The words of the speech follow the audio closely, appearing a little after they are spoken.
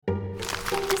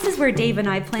where Dave and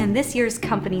I plan this year's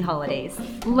company holidays.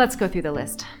 Let's go through the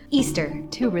list. Easter.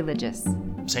 Too religious.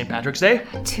 St. Patrick's Day?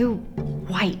 Too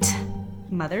white.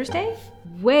 Mother's Day?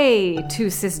 Way too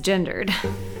cisgendered.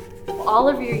 All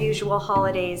of your usual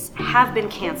holidays have been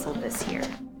canceled this year.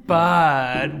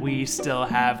 But we still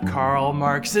have Karl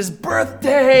Marx's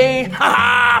birthday!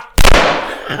 Ha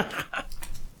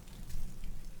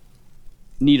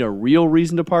Need a real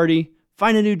reason to party?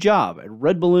 Find a new job at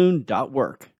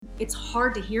redballoon.work. It's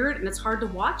hard to hear it and it's hard to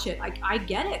watch it. I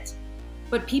get it.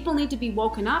 But people need to be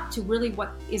woken up to really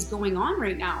what is going on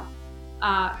right now.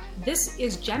 This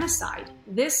is genocide.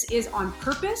 This is on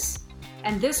purpose.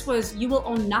 And this was, you will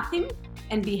own nothing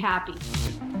and be happy.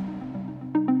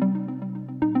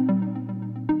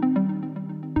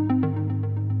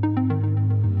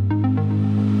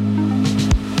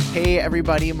 Hey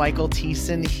everybody, Michael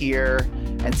Thiessen here,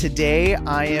 and today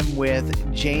I am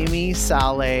with Jamie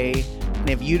Salé. And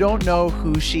if you don't know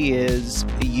who she is,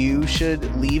 you should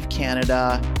leave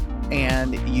Canada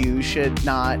and you should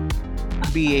not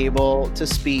be able to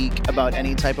speak about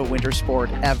any type of winter sport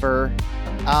ever.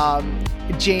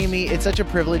 Jamie, it's such a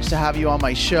privilege to have you on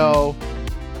my show.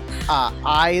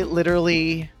 I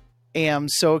literally am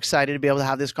so excited to be able to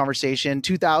have this conversation.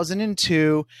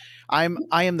 2002, I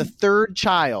am the third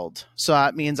child, so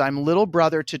that means I'm little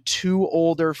brother to two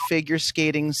older figure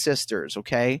skating sisters,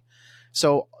 okay?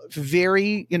 So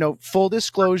very, full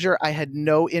disclosure, I had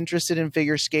no interest in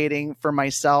figure skating for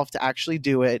myself to actually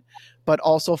do it, but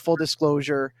also full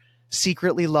disclosure,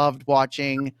 secretly loved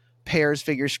watching pairs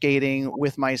figure skating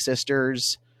with my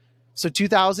sisters. So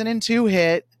 2002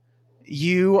 hit,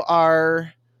 you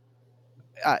are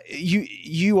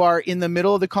you are in the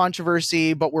middle of the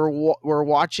controversy, but we're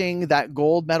watching that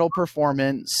gold medal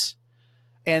performance.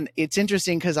 And it's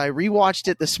interesting because I rewatched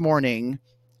it this morning,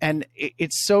 and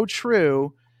it's so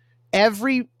true.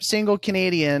 Every single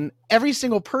Canadian, every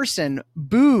single person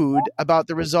booed about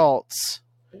the results.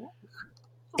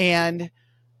 And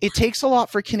it takes a lot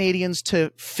for Canadians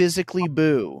to physically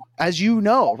boo. As you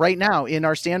know, right now in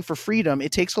our Stand for Freedom,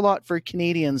 it takes a lot for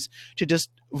Canadians to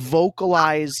just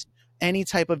vocalize any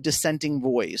type of dissenting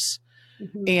voice.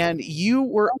 Mm-hmm. And you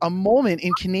were a moment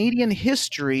in Canadian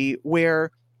history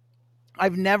where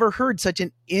I've never heard such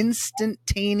an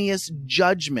instantaneous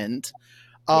judgment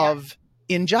of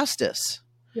injustice.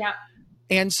 Yeah.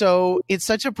 And so it's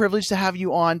such a privilege to have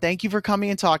you on. Thank you for coming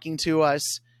and talking to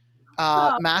us.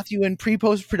 Matthew in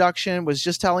pre-post production was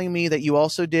just telling me that you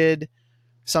also did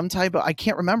some type of, I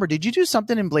can't remember. Did you do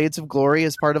something in Blades of Glory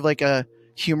as part of like a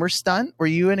humor stunt? Were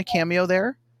you in a cameo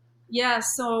there? Yeah,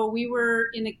 so we were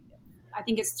in I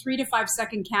think it's 3 to 5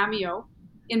 second cameo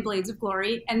in Blades of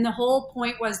Glory. And the whole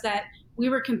point was that we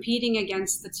were competing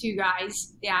against the two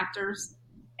guys, the actors.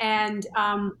 And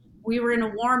we were in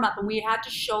a warm up and we had to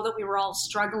show that we were all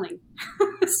struggling.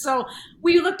 So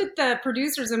we looked at the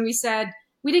producers and we said,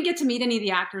 we didn't get to meet any of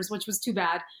the actors, which was too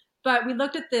bad. But we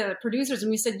looked at the producers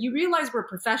and we said, you realize we're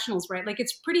professionals, right? Like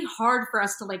it's pretty hard for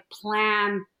us to like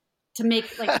plan to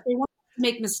make like they want to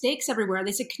make mistakes everywhere.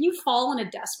 They said, can you fall in a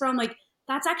desk row? I'm like,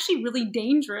 that's actually really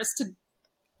dangerous to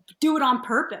do it on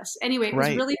purpose. Anyway, it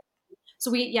was really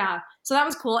so so that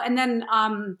was cool. And then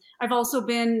I've also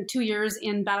been 2 years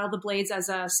in Battle of the Blades as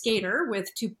a skater with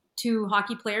two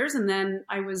hockey players. And then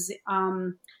I was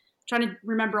trying to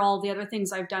remember all the other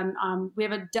things I've done. We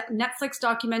have a Netflix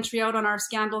documentary out on our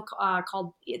scandal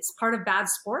called It's Part of Bad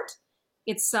Sport.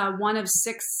 It's one of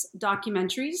 6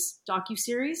 docuseries.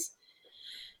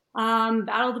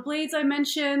 Battle of the Blades I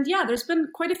mentioned. Yeah, there's been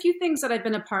quite a few things that I've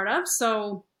been a part of.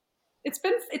 So it's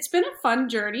been a fun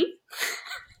journey.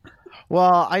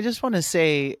 Well, I just want to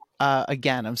say,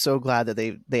 again, I'm so glad that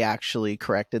they actually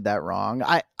corrected that wrong.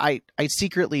 I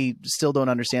secretly still don't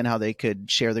understand how they could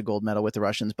share the gold medal with the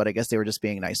Russians, but I guess they were just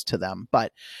being nice to them.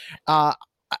 But I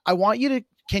want you to,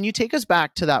 can you take us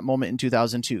back to that moment in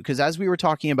 2002? Because as we were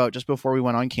talking about just before we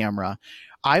went on camera,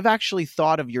 I've actually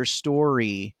thought of your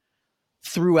story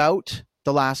throughout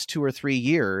the last 2 or 3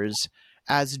 years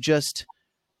as just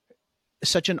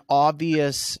such an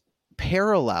obvious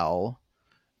parallel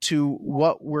to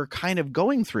what we're kind of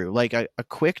going through, like a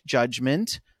quick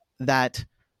judgment that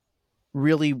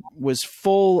really was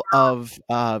full of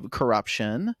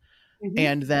corruption,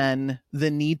 and then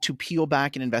the need to peel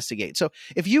back and investigate. So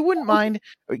if you wouldn't mind,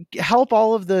 help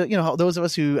all of the, those of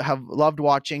us who have loved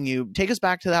watching you, take us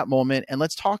back to that moment and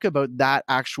let's talk about that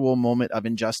actual moment of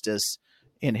injustice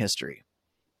in history.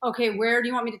 Okay, where do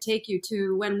you want me to take you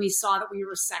to when we saw that we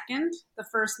were second the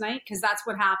first night? Because that's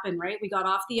what happened, right? We got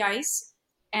off the ice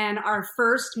and our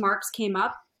first marks came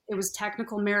up. It was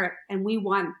technical merit and we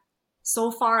won. So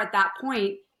far at that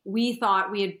point, we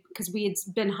thought because we had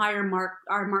been higher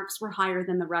our marks were higher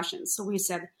than the Russians. So we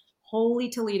said, holy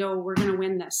Toledo, we're going to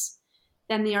win this.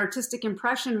 Then the artistic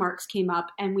impression marks came up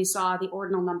and we saw the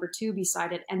ordinal number 2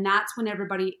 beside it. And that's when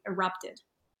everybody erupted.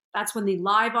 That's when the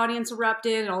live audience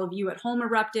erupted. All of you at home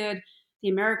erupted. The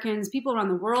Americans, people around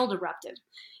the world erupted.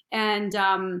 And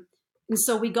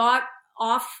so we got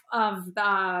off of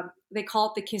they call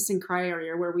it the kiss and cry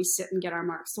area where we sit and get our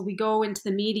marks. So we go into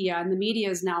the media and the media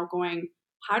is now going,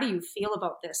 how do you feel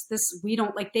about this? We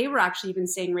don't like, they were actually even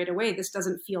saying right away, this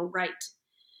doesn't feel right.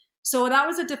 So that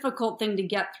was a difficult thing to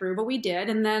get through, but we did.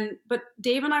 But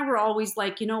Dave and I were always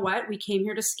like, you know what? We came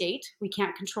here to skate. We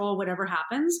can't control whatever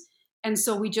happens. And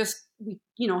so we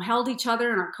held each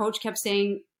other, and our coach kept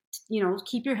saying,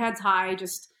 keep your heads high,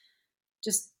 just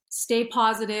stay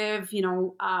positive,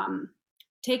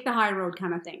 take the high road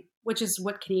kind of thing, which is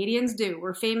what Canadians do.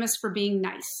 We're famous for being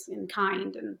nice and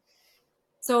kind. And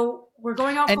so we're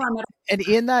going out for our medal. And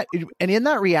in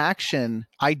that reaction,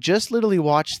 I just literally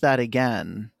watched that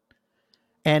again.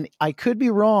 And I could be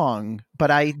wrong,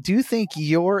 but I do think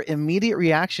your immediate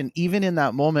reaction, even in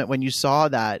that moment when you saw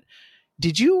that,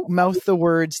 did you mouth the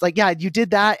words like, yeah, you did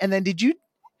that? And then did you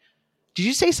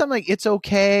say something like, it's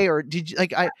okay? Or did you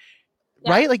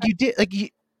right? Like you did, like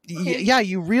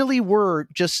you really were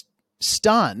just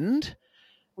stunned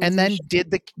and then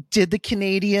did the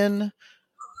Canadian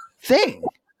thing.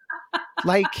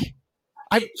 Like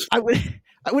I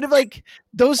would have like,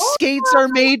 those skates are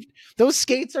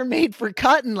made for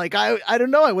cutting. Like, I don't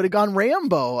know. I would have gone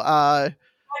Rambo.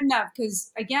 Enough.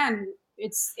 Cause again,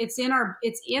 it's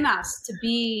in us to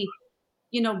be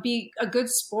a good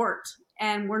sport.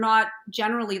 And we're not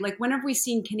generally like, when have we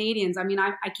seen Canadians? I mean,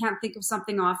 I can't think of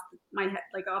something off my head,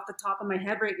 like off the top of my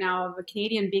head right now, of a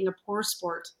Canadian being a poor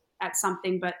sport at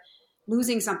something, but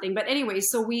losing something. But anyway,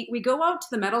 so we go out to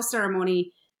the medal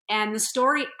ceremony, and the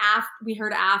story we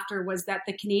heard after was that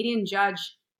the Canadian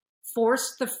judge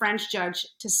forced the French judge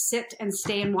to sit and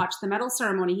stay and watch the medal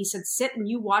ceremony. He said, sit and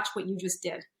you watch what you just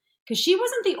did. Because she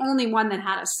wasn't the only one that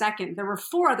had a second. There were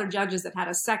 4 other judges that had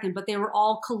a second, but they were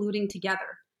all colluding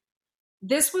together.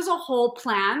 This was a whole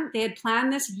plan. They had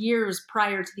planned this years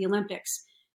prior to the Olympics,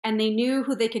 and they knew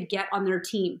who they could get on their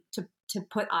team to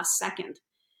put us second.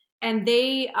 And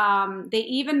they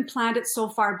even planned it so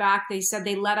far back. They said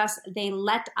they let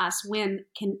us win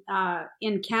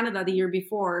in Canada the year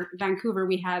before Vancouver.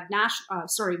 We had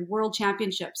world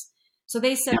championships. So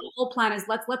they said the whole plan is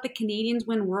let's let the Canadians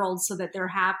win worlds so that they're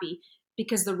happy,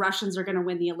 because the Russians are going to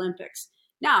win the Olympics.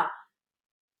 Now,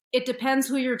 it depends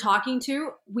who you're talking to.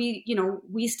 We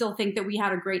still think that we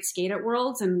had a great skate at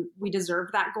Worlds and we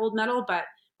deserved that gold medal, but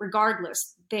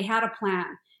regardless, they had a plan.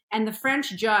 And the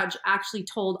French judge actually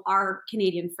told our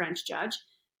Canadian French judge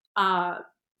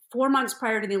 4 months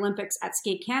prior to the Olympics at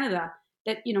Skate Canada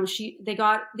that,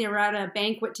 they were at a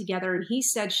banquet together, and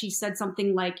she said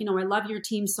something like, I love your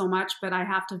team so much, but I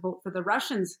have to vote for the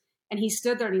Russians. And he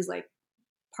stood there and he's like,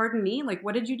 pardon me? Like,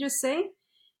 what did you just say?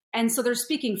 And so they're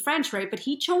speaking French, right? But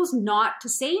he chose not to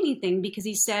say anything, because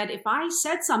he said, if I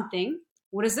said something,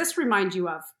 what does this remind you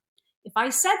of? If I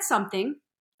said something,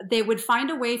 they would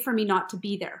find a way for me not to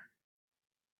be there.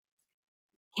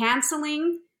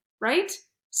 Canceling, right?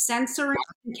 Censoring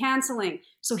and canceling.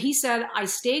 So he said, I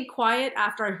stayed quiet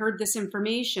after I heard this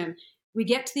information. We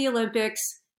get to the Olympics.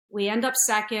 We end up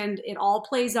second. It all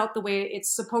plays out the way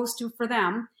it's supposed to for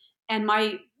them. And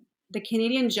the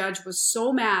Canadian judge was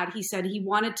so mad. He said he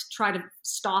wanted to try to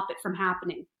stop it from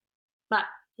happening, but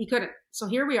he couldn't. So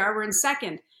here we are. We're in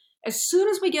second. As soon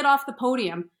as we get off the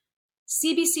podium,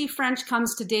 CBC French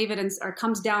comes to David or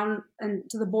comes down and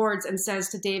to the boards and says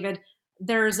to David,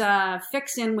 there's a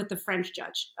fix-in with the French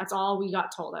judge. That's all we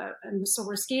got told. And so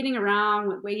we're skating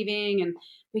around, waving, and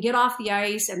we get off the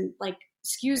ice, and like,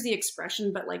 excuse the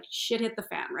expression, but like shit hit the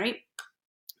fan, right?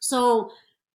 So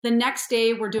the next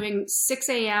day we're doing 6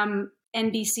 a.m.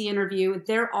 NBC interview.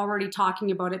 They're already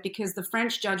talking about it because the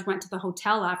French judge went to the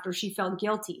hotel after she felt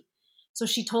guilty. So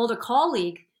she told a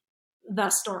colleague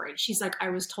the story. She's like, I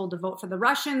was told to vote for the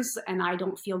Russians and I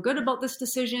don't feel good about this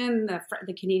decision.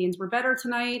 The Canadians were better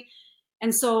tonight.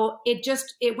 And so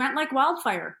it went like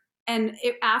wildfire. And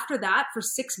after that, for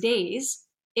 6 days,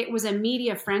 it was a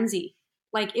media frenzy.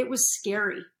 Like, it was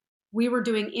scary. We were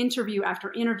doing interview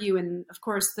after interview. And of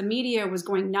course, the media was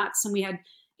going nuts. And we had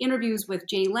interviews with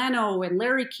Jay Leno and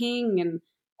Larry King and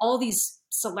all these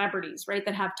celebrities, right,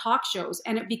 that have talk shows.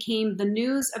 And it became the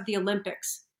news of the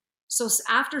Olympics. So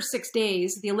after 6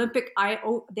 days, the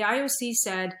IOC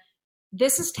said,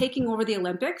 this is taking over the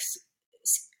Olympics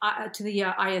to the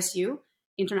ISU,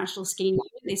 International Skating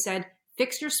Union. They said,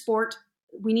 fix your sport.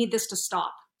 We need this to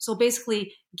stop. So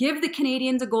basically, give the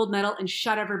Canadians a gold medal and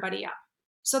shut everybody up.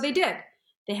 So they did.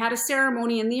 They had a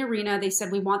ceremony in the arena. They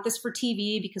said, we want this for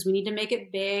TV because we need to make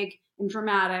it big and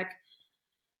dramatic.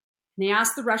 And they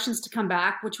asked the Russians to come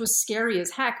back, which was scary as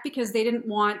heck because they didn't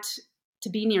want to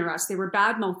be near us. They were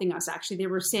bad-mouthing us, actually. They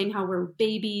were saying how we're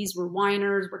babies, we're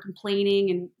whiners, we're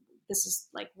complaining, and this is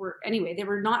like, anyway, they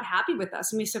were not happy with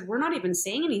us. And we said, we're not even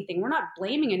saying anything. We're not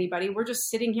blaming anybody. We're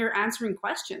just sitting here answering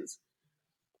questions.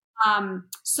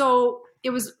 So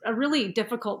it was a really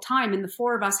difficult time, and the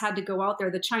four of us had to go out there.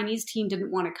 The Chinese team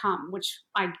didn't want to come, which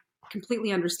I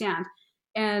completely understand.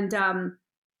 And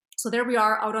so there we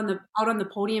are out on the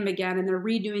podium again, and they're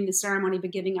redoing the ceremony by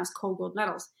giving us gold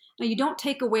medals. Now, you don't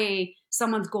take away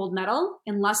someone's gold medal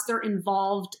unless they're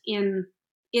involved in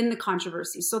the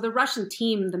controversy. So the Russian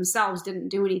team themselves didn't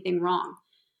do anything wrong.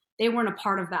 They weren't a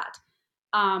part of that.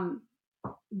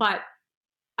 But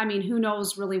I mean, who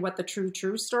knows really what the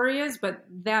true story is, but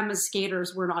them as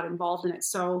skaters were not involved in it.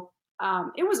 So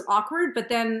it was awkward, but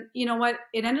then, you know what?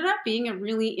 It ended up being a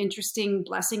really interesting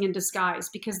blessing in disguise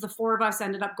because the four of us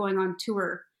ended up going on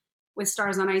tour with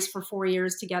Stars on Ice for 4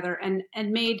 years together and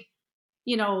made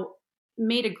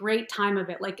a great time of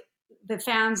it. Like the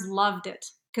fans loved it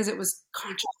because it was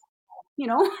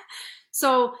controversial,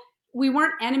 So we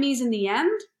weren't enemies in the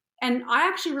end. And I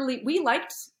actually we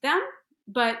liked them,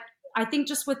 but I think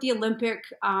just with the Olympic,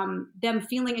 them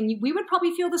feeling, and we would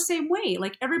probably feel the same way.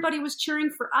 Like everybody was cheering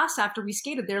for us after we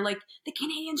skated. They're like, the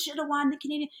Canadians should have won, the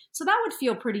Canadian. So that would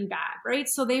feel pretty bad, right?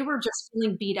 So they were just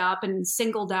feeling beat up and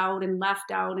singled out and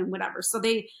left out and whatever. So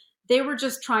they were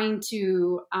just trying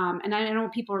to, and I know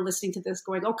people are listening to this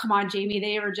going, oh, come on, Jamie,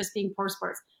 they were just being poor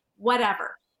sports.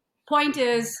 Whatever. Point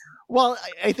is, well,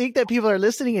 I think that people are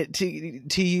listening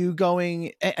to you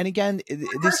going, and again,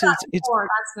 it's that's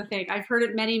the thing. I've heard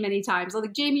it many, many times.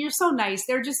 Like, Jamie, you're so nice.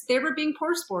 They were being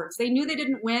poor sports. They knew they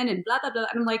didn't win and blah, blah, blah.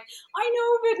 And I'm like,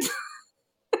 I know,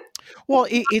 but well,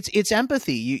 it's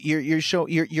empathy.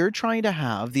 You're trying to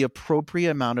have the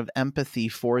appropriate amount of empathy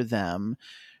for them,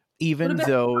 even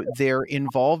though they're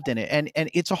involved in it. And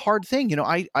it's a hard thing.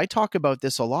 I talk about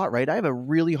this a lot, right? I have a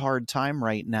really hard time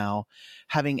right now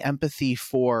having empathy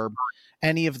for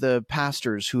any of the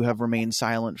pastors who have remained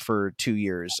silent for 2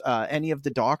 years, any of the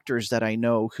doctors that I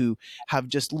know who have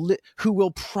who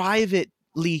will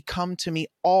privately come to me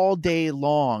all day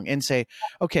long and say,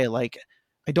 okay, like,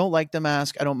 I don't like the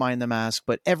mask. I don't mind the mask,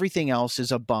 but everything else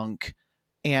is a bunk.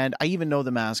 And I even know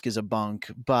the mask is a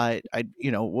bunk, but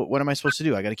what am I supposed to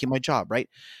do? I got to keep my job. Right.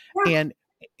 Yeah.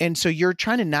 And so you're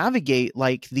trying to navigate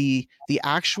like the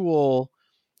actual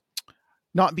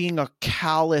not being a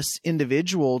callous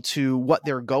individual to what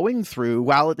they're going through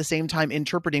while at the same time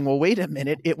interpreting, well, wait a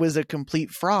minute, it was a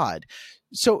complete fraud.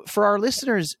 So for our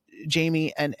listeners,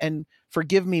 Jamie, and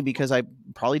forgive me because I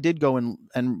probably did go and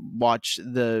watch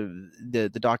the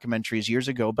documentaries years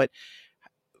ago, but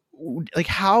like,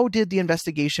 how did the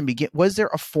investigation begin? Was there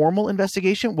a formal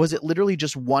investigation? Was it literally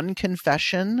just one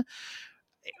confession,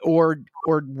 or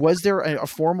was there a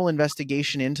formal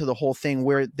investigation into the whole thing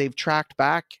where they've tracked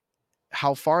back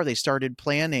how far they started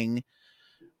planning?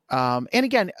 And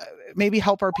again, maybe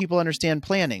help our people understand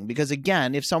planning, because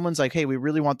again, if someone's like, hey, we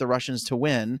really want the Russians to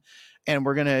win and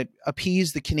we're going to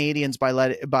appease the Canadians by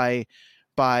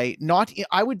not,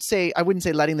 I wouldn't say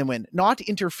letting them win, not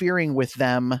interfering with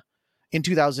them in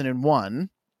 2001,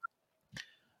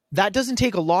 that doesn't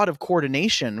take a lot of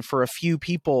coordination for a few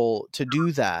people to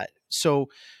do that. So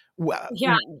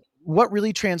yeah. What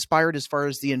really transpired as far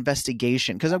as the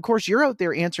investigation? Because of course you're out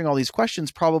there answering all these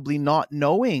questions, probably not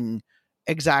knowing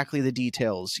exactly the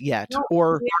details yet. No,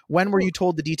 or yeah. When were you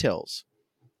told the details?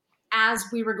 As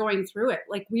we were going through it,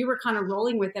 like we were kind of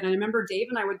rolling with it. And I remember Dave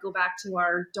and I would go back to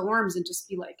our dorms and just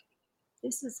be like,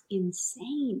 this is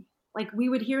insane. Like we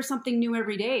would hear something new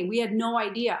every day. We had no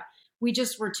idea. We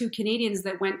just were two Canadians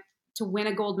that went to win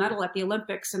a gold medal at the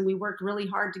Olympics, and we worked really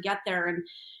hard to get there. And,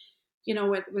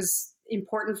 it was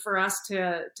important for us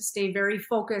to stay very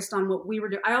focused on what we were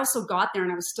doing. I also got there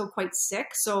and I was still quite sick.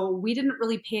 So we didn't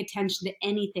really pay attention to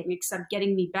anything except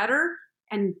getting me better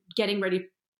and getting ready,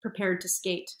 prepared to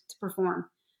skate, to perform.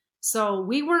 So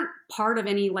we weren't part of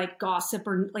any like gossip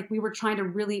or like we were trying to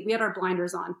we had our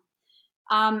blinders on.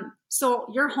 So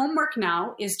your homework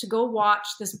now is to go watch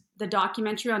the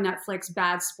documentary on Netflix,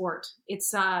 Bad Sport.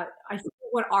 It's, I forget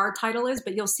what our title is,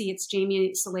 but you'll see it's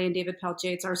Jamie Salé and David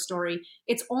Pelletier. It's our story.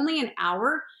 It's only an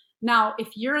hour. Now, if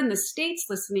you're in the States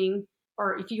listening,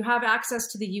 or if you have access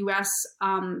to the US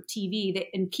TV,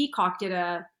 and Peacock did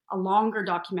a longer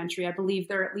documentary. I believe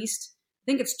they're I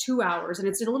think it's 2 hours, and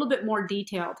it's a little bit more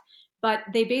detailed, but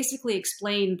they basically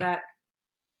explained that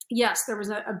yes, there was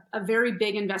a very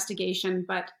big investigation,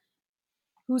 but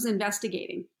who's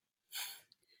investigating?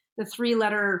 The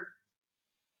three-letter,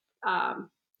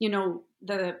 you know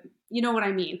what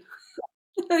I mean.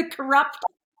 The corrupt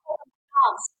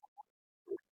house.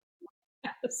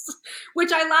 Yes.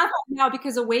 Which I laugh at now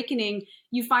because Awakening,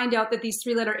 you find out that these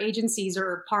three-letter agencies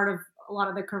are part of a lot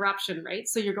of the corruption, right?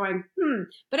 So you're going,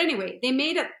 But anyway,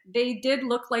 they did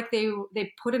look like they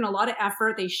put in a lot of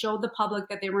effort. They showed the public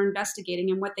that they were investigating,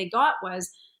 and what they got was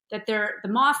that the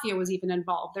mafia was even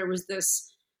involved. There was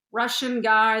this Russian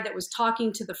guy that was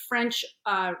talking to the French,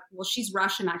 she's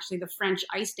Russian actually, the French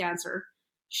ice dancer.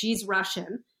 She's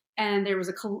Russian. And there was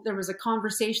a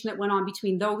conversation that went on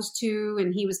between those two,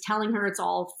 and he was telling her it's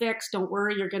all fixed. Don't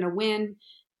worry, you're going to win.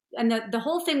 And the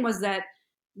whole thing was that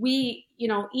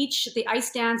the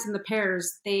ice dance and the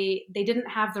pairs, they didn't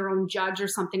have their own judge or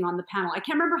something on the panel. I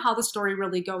can't remember how the story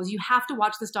really goes. You have to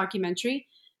watch this documentary,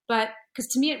 but because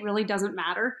to me it really doesn't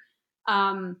matter.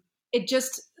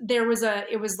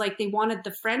 It was like they wanted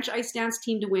the French ice dance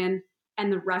team to win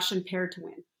and the Russian pair to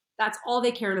win. That's all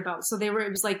they cared about. So it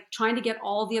was like trying to get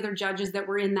all the other judges that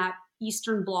were in that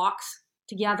Eastern blocks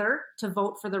together to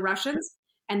vote for the Russians.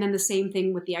 And then the same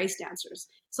thing with the ice dancers.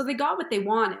 So they got what they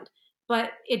wanted,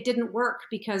 but it didn't work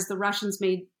because the Russians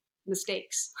made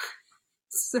mistakes.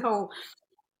 So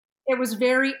it was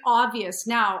very obvious.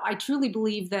 Now, I truly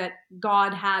believe that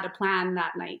God had a plan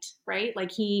that night, right?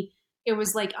 Like it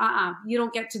was like, you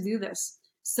don't get to do this.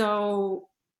 So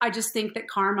I just think that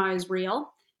karma is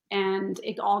real. And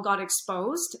it all got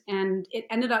exposed, and it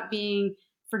ended up being,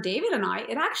 for David and I,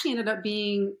 it actually ended up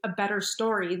being a better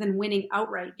story than winning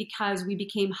outright because we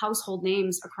became household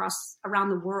names around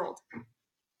the world.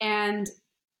 And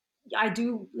I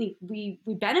do think we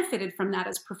benefited from that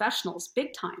as professionals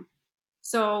big time.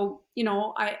 So,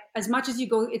 as much as you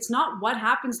go, it's not what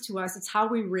happens to us, it's how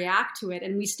we react to it.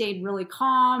 And we stayed really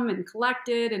calm and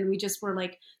collected, and we just were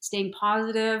like staying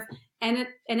positive, and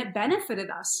it benefited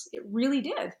us. It really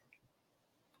did.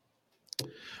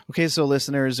 Okay, so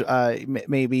listeners,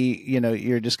 maybe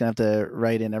you're just gonna have to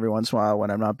write in every once in a while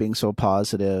when I'm not being so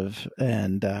positive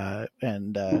and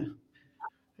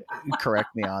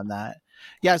correct me on that.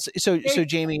 Yes. So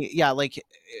Jamie, yeah, like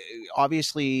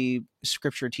obviously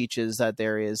Scripture teaches that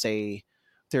there is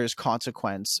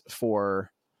consequence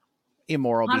for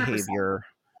immoral 100%. behavior,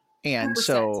 and 100%.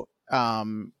 so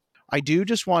I do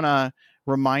just want to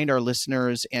remind our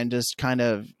listeners and just kind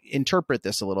of interpret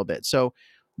this a little bit. So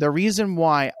the reason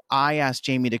why I asked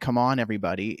Jamie to come on,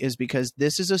 everybody, is because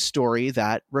this is a story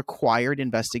that required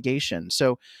investigation.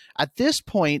 So at this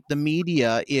point, the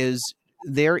media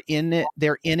they're in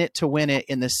it to win it,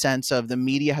 in the sense of the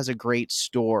media has a great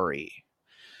story.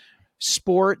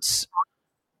 Sports,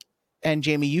 and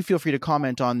Jamie, you feel free to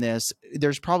comment on this.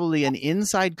 There's probably an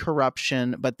inside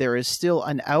corruption, but there is still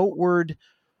an outward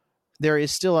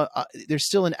there's still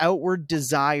an outward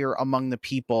desire among the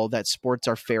people that sports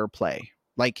are fair play.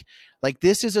 Like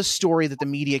this is a story that the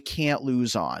media can't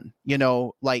lose on,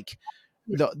 like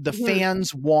the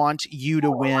fans want you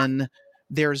to win.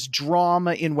 There's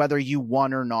drama in whether you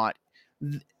won or not.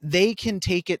 They can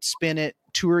take it, spin it,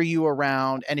 tour you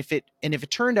around. And if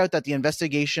it turned out that the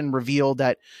investigation revealed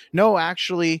that, no,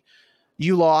 actually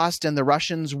you lost and the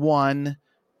Russians won,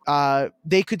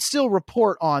 they could still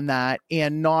report on that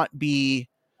and not be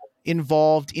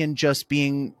involved in just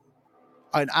being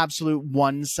an absolute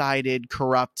one-sided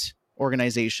corrupt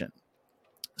organization.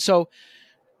 So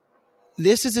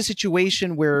this is a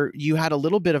situation where you had a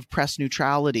little bit of press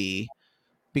neutrality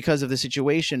because of the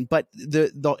situation, but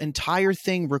the entire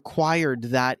thing required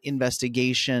that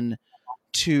investigation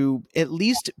to at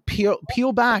least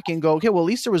peel back and go, okay, well, at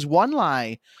least there was one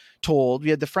lie told. We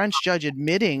had the French judge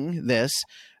admitting this,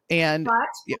 and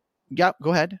yeah,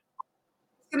 go ahead. I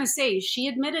was going to say, she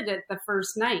admitted it the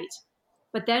first night.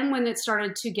 But then when it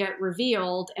started to get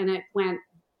revealed and it went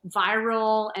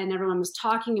viral and everyone was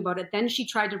talking about it, then she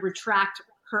tried to retract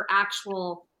her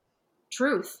actual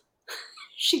truth.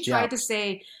 She tried to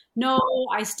say, no,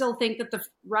 I still think that the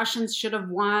Russians should have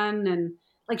won. And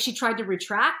like she tried to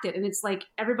retract it. And it's like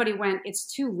everybody went,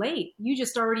 it's too late. You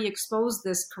just already exposed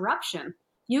this corruption.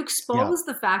 You exposed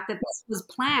the fact that this was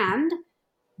planned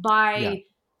by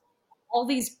all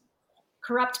these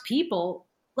corrupt people.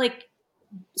 Like,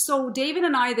 so David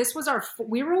and I,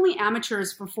 we were only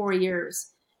amateurs for 4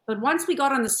 years, but once we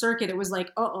got on the circuit, it was like,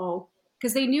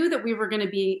 because they knew that we were going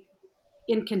to be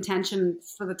in contention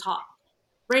for the top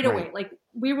right away. Like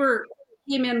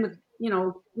came in with,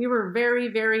 we were very,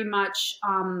 very much,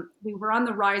 we were on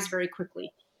the rise very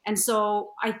quickly. And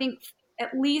so I think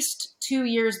at least 2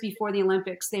 years before the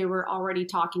Olympics, they were already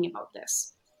talking about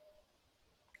this.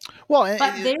 Well,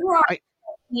 But they were I,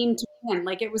 team to win.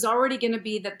 Like it was already going to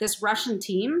be that this Russian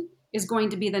team is going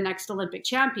to be the next Olympic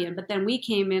champion. But then we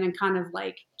came in and kind of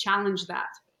like challenged that.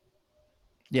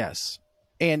 yes.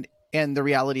 And the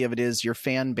reality of it is your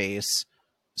fan base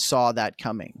saw that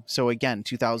coming. So again,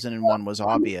 2001 was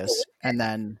obvious. And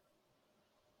then.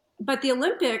 But the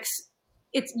Olympics,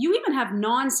 you even have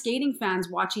non-skating fans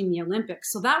watching the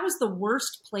Olympics. So that was the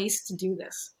worst place to do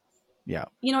this. Yeah.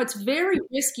 You know, it's very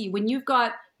risky when you've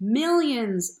got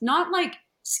millions, not like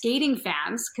skating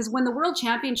fans, because when the World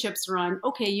Championships are on,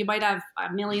 okay, you might have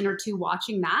 1 million or 2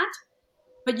 watching that,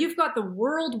 but you've got the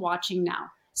world watching now.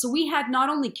 So we had not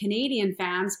only Canadian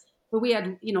fans, but we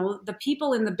had, you know, the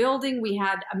people in the building, we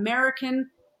had American.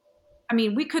 I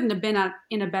mean, we couldn't have been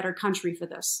in a better country for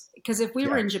this, because if we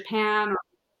were in Japan or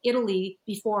Italy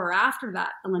before or after that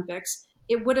Olympics,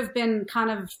 it would have been kind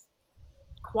of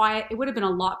quiet. It would have been a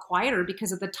lot quieter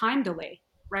because of the time delay,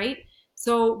 right?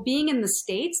 So being in the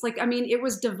States, like, I mean, it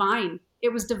was divine.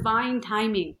 It was divine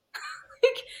timing.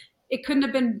 Like, it couldn't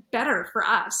have been better for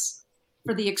us,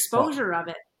 for the exposure of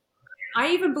it.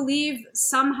 I even believe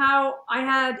somehow I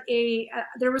had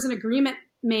there was an agreement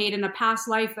made in a past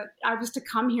life that I was to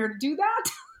come here to do that,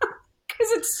 because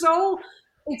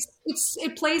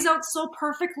it plays out so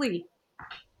perfectly.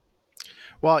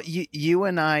 Well, you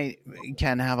and I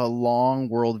can have a long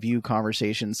worldview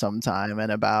conversation sometime,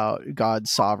 and about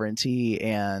God's sovereignty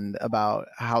and about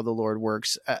how the Lord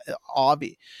works.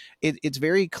 It's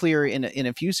very clear in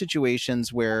a few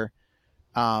situations where,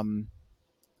 you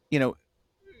know,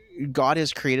 God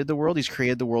has created the world. He's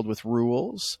created the world with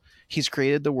rules. He's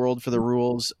created the world for the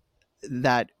rules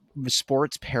that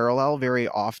sports parallel very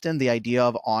often. The idea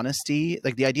of honesty,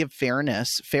 like the idea of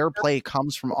fairness, fair play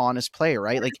comes from honest play,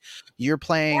 right? Like you're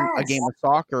playing a game of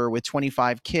soccer with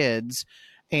 25 kids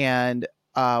and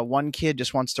one kid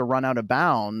just wants to run out of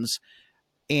bounds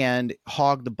and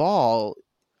hog the ball.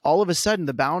 All of a sudden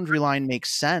the boundary line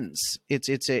makes sense. And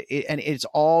it's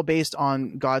all based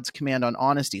on God's command on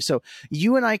honesty. So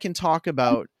you and I can talk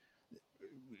about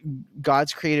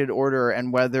God's created order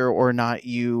and whether or not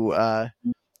you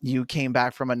came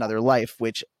back from another life,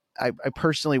 which I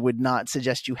personally would not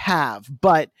suggest you have.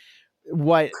 But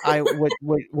what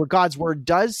God's word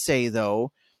does say,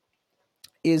 though,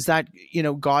 is that, you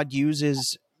know, God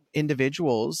uses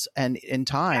individuals and in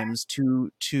times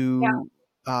to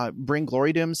bring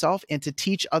glory to himself and to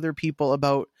teach other people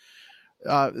about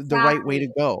the right way to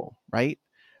go. Right.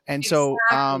 And so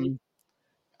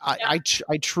I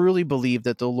truly believe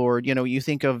that the Lord, you know, you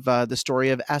think of the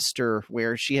story of Esther,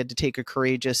 where she had to take a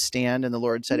courageous stand and the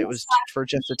Lord said it was for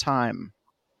just a time.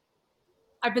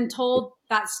 I've been told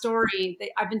that story.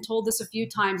 I've been told this a few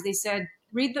times. They said,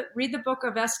 read the book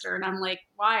of Esther. And I'm like,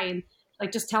 why? And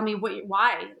like, just tell me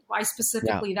why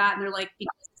specifically that? And they're like,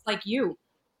 because it's like you,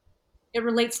 it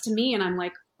relates to me. And I'm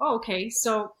like, oh, okay.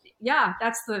 So yeah,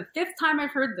 that's the 5th time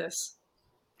I've heard this.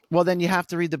 Well, then you have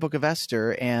to read the book of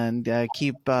Esther and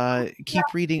keep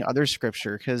reading other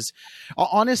scripture, because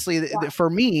honestly, for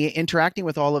me, interacting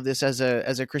with all of this as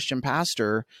a Christian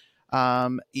pastor,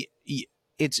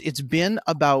 it's been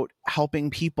about helping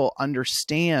people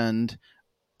understand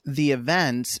the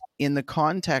events in the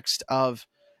context of,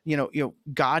 you know,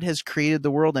 God has created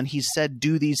the world and he said,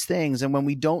 do these things. And when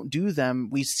we don't do them,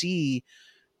 we see,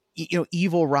 you know,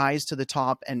 evil rise to the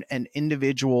top and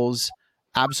individuals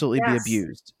absolutely be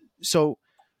abused. So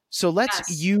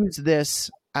let's use this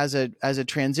as a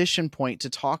transition point to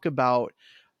talk about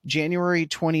January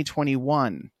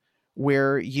 2021,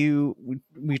 where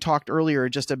we talked earlier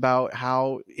just about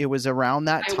how it was around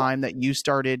that time that you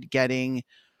started getting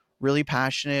really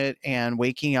passionate and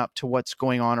waking up to what's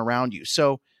going on around you.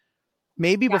 So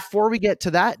maybe before we get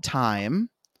to that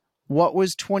time, what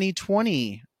was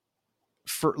 2020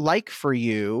 for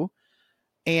you?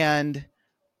 And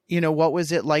you know, what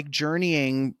was it like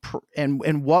journeying,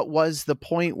 and what was the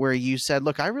point where you said,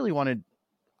 look, I really want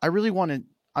to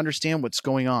understand what's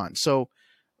going on. So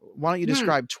why don't you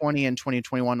describe 20 and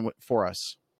 2021 for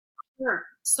us? Sure.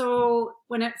 So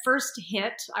when it first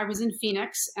hit, I was in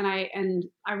Phoenix and I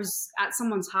was at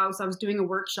someone's house. I was doing a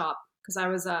workshop because I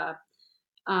was a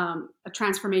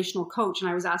transformational coach, and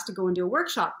I was asked to go and do a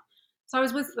workshop. So I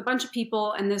was with a bunch of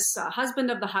people, and this husband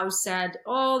of the house said,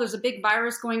 oh, there's a big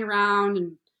virus going around,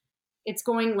 and it's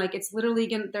going like, it's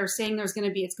literally they're saying it's going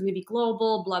to be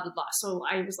global, blah, blah, blah. So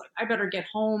I was like, I better get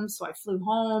home. So I flew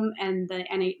home, and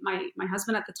my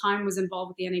husband at the time was involved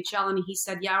with the NHL, and he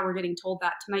said, yeah, we're getting told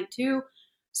that tonight too.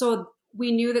 So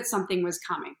we knew that something was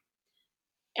coming.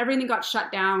 Everything got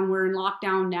shut down. We're in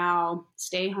lockdown now,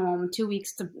 stay home, 2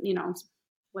 weeks to, you know,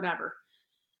 whatever.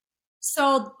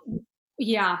 So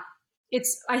yeah,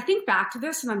 I think back to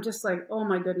this and I'm just like, oh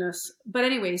my goodness. But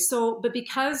anyway, but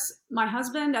because my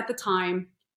husband at the time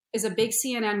is a big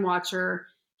CNN watcher,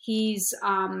 he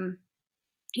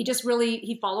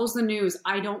follows the news.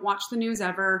 I don't watch the news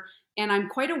ever. And I'm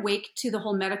quite awake to the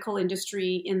whole medical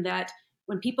industry in that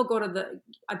when people go to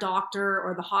a doctor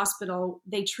or the hospital,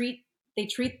 they treat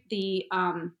the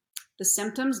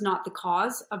symptoms, not the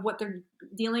cause of what they're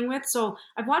dealing with. So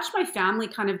I've watched my family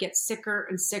kind of get sicker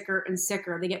and sicker and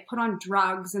sicker. They get put on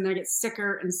drugs and they get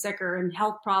sicker and sicker, and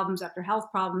health problems after health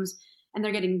problems. And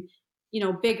they're getting,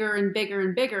 bigger and bigger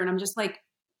and bigger. And I'm just like,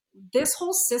 this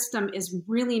whole system is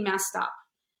really messed up.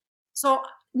 So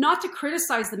not to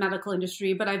criticize the medical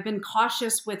industry, but I've been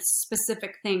cautious with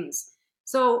specific things.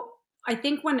 So I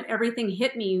think when everything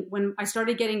hit me, when I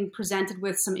started getting presented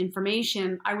with some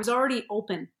information, I was already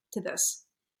open to this.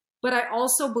 But I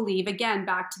also believe, again,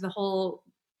 back to the whole,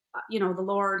 the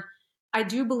Lord, I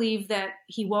do believe that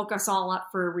he woke us all up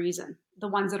for a reason, the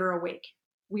ones that are awake.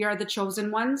 We are the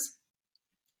chosen ones.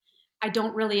 I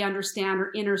don't really understand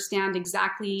or understand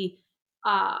exactly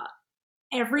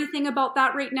everything about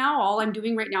that right now. All I'm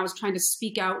doing right now is trying to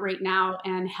speak out right now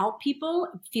and help people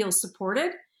feel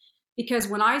supported. Because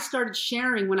when I started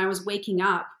sharing, when I was waking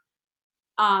up,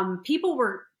 people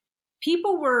were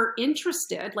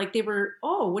interested. Like they were,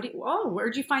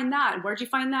 where'd you find that? Where'd you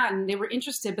find that? And they were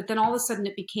interested. But then all of a sudden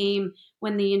it became,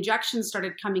 when the injections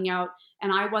started coming out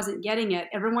and I wasn't getting it,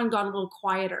 everyone got a little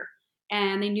quieter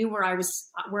and they knew where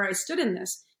I stood in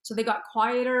this. So they got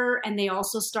quieter and they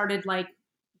also started like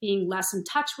being less in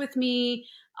touch with me.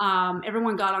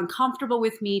 Everyone got uncomfortable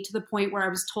with me to the point where I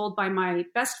was told by my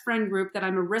best friend group that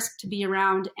I'm a risk to be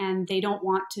around and they don't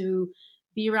want to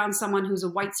be around someone who's a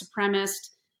white supremacist.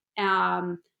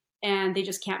 And they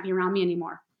just can't be around me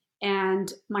anymore.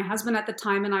 And my husband at the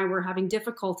time and I were having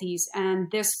difficulties, and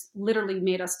this literally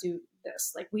made us do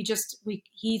this. Like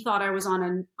he thought I was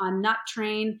on a nut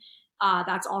train.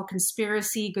 That's all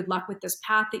conspiracy. Good luck with this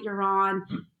path that you're on.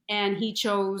 And he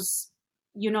chose,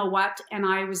 you know what? And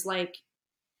I was like,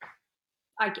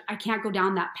 I can't go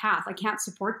down that path. I can't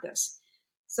support this.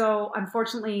 So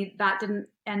unfortunately that didn't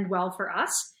end well for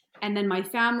us. And then my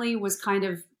family was kind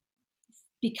of,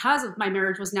 because of my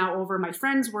marriage was now over, my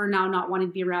friends were now not wanting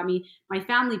to be around me. My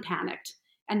family panicked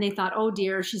and they thought, oh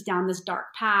dear, she's down this dark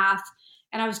path.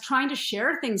 And I was trying to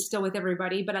share things still with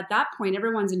everybody. But at that point,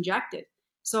 everyone's injected.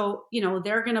 So,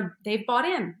 they've bought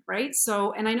in, right?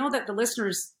 So, and I know that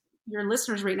your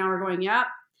listeners right now are going, yeah,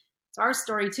 it's our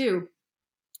story too.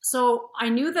 So I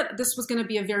knew that this was going to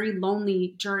be a very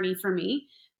lonely journey for me.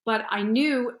 But I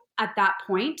knew at that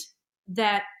point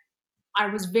that I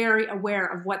was very aware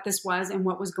of what this was and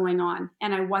what was going on.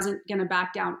 And I wasn't going to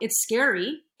back down. It's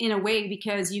scary in a way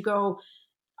because you go,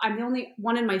 I'm the only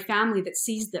one in my family that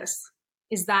sees this.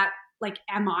 Is that like,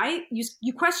 am I?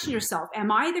 You question yourself.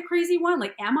 Am I the crazy one?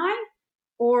 Like, am I?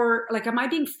 Or like, am I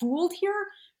being fooled here?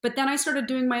 But then I started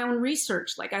doing my own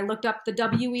research. Like I looked up the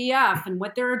WEF and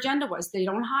what their agenda was. They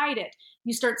don't hide it.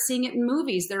 You start seeing it in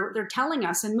movies. They're telling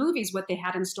us in movies what they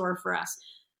had in store for us.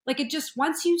 Like it just,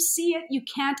 once you see it, you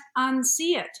can't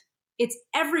unsee it. It's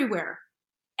everywhere.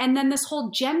 And then this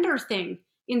whole gender thing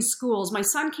in schools. My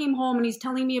son came home and he's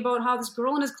telling me about how this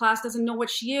girl in his class doesn't know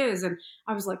what she is. And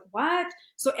I was like, what?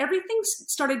 So everything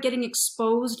started getting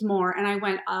exposed more. And I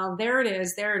went, oh, there it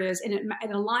is. And it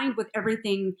aligned with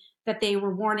everything that they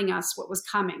were warning us what was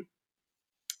coming.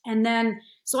 And then,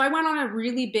 so I went on a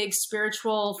really big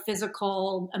spiritual,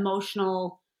 physical,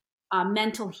 emotional,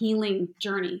 mental healing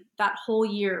journey that whole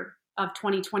year of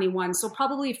 2021. So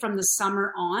probably from the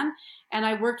summer on. And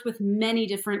I worked with many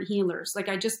different healers. Like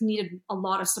I just needed a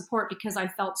lot of support because I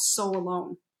felt so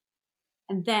alone.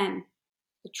 And then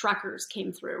the truckers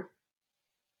came through.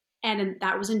 And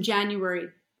that was in January,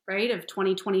 right, of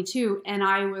 2022. And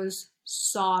I was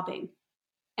sobbing.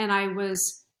 And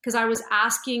because I was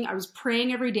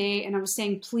praying every day and I was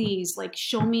saying, please, like,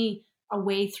 show me a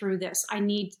way through this. I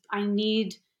need a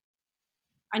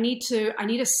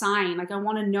sign. Like I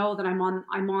want to know that I'm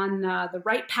on the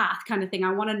right path kind of thing.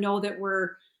 I want to know that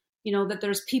that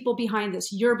there's people behind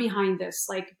this. You're behind this.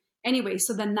 Like, anyway,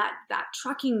 so then that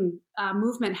trucking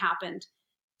movement happened.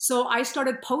 So I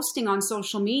started posting on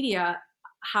social media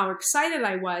how excited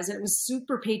I was. And it was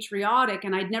super patriotic.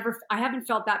 And I haven't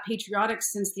felt that patriotic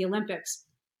since the Olympics.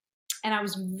 And I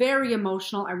was very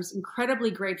emotional. I was incredibly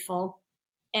grateful.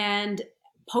 And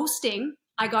posting,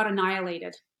 I got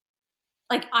annihilated.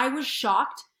 Like I was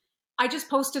shocked. I just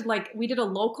posted, like, we did a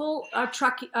local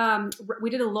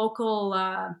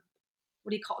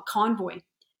convoy.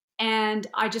 And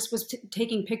I just was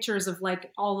taking pictures of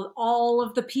like all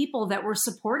of the people that were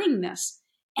supporting this.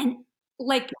 And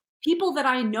like people that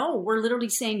I know were literally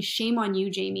saying, shame on you,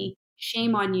 Jamie.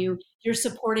 Shame on you. You're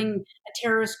supporting a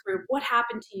terrorist group. What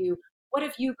happened to you? What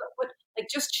have you, what, like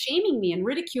just shaming me and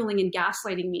ridiculing and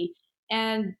gaslighting me.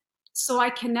 And so I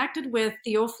connected with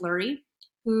Theo Fleury,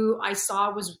 who I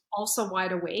saw was also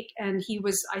wide awake. And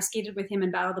I skated with him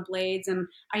in Battle of the Blades. And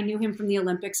I knew him from the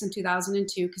Olympics in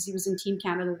 2002 because he was in Team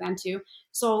Canada then too.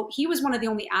 So he was one of the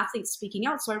only athletes speaking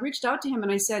out. So I reached out to him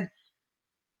and I said,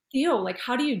 Theo, like,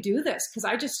 how do you do this? Because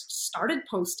I just started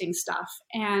posting stuff.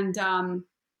 And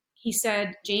he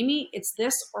said, Jamie, it's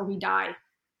this or we die.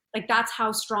 Like, that's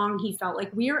how strong he felt.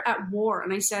 Like, we are at war.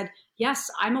 And I said, yes,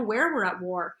 I'm aware we're at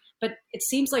war. But it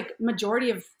seems like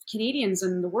majority of Canadians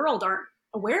in the world aren't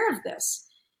aware of this.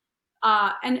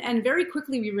 And very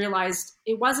quickly we realized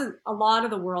it wasn't a lot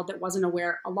of the world that wasn't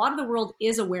aware. A lot of the world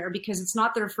is aware because it's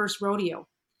not their first rodeo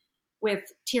with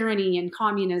tyranny and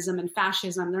communism and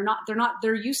fascism.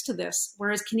 They're used to this.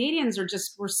 Whereas Canadians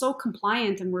we're so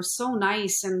compliant and we're so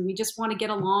nice and we just want to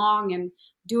get along and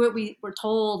do what we're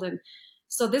told. And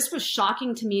so this was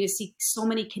shocking to me to see so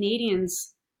many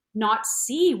Canadians not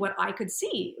see what I could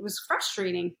see. It was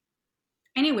frustrating.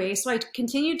 Anyway, so I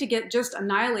continued to get just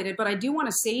annihilated. But I do want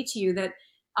to say to you that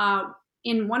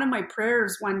in one of my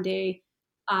prayers one day,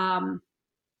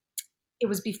 it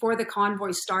was before the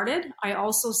convoy started. I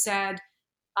also said,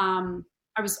 I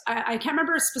can't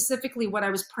remember specifically what I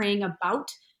was praying about,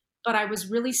 but I was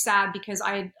really sad because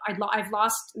I've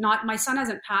lost, not, my son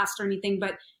hasn't passed or anything,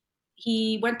 but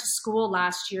he went to school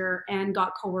last year and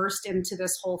got coerced into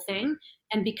this whole thing.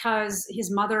 And because his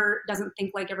mother doesn't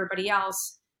think like everybody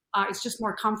else, it's just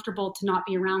more comfortable to not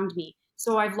be around me.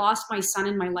 So I've lost my son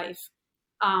in my life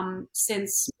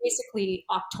since basically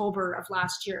October of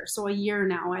last year. So a year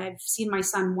now. I've seen my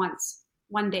son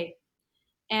one day.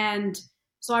 And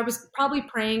so I was probably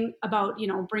praying about,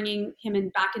 bringing him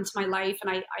back into my life.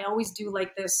 And I always do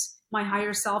like this. My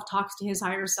higher self talks to his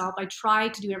higher self. I try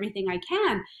to do everything I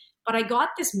can, but I got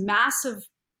this massive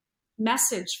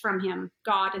message from him,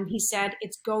 God, and he said,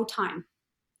 it's go time.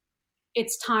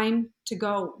 It's time to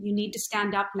go. You need to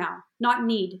stand up now. Not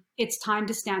need. It's time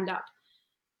to stand up.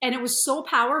 And it was so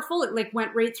powerful. It like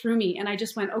went right through me. And I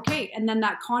just went, okay. And then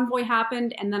that convoy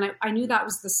happened. And then I knew that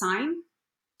was the sign.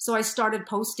 So I started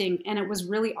posting and it was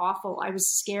really awful. I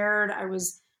was scared.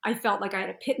 I felt like I had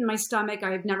a pit in my stomach.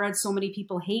 I've never had so many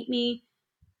people hate me.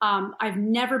 I've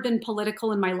never been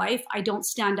political in my life. I don't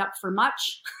stand up for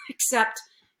much except,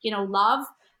 love.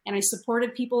 And I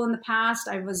supported people in the past.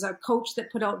 I was a coach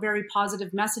that put out very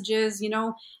positive messages,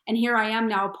 and here I am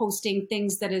now posting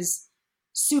things that is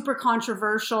super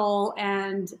controversial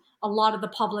and a lot of the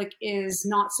public is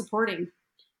not supporting.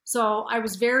 So I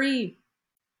was very,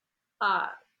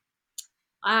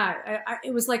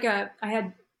 it was like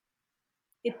I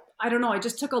don't know. I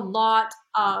just took a lot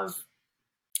of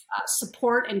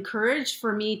support and courage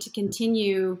for me to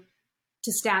continue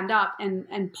to stand up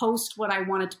and post what I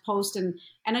wanted to post. And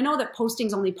I know that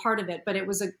posting's only part of it, but it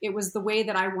was the way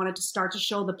that I wanted to start to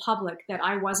show the public that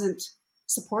I wasn't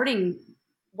supporting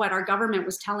what our government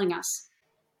was telling us.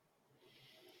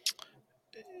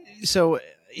 So,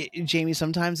 Jamie,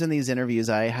 sometimes in these interviews,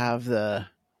 I have the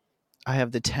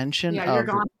tension of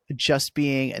just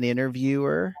being an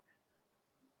interviewer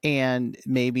and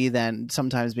maybe then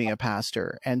sometimes being a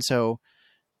pastor. And so,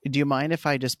 do you mind if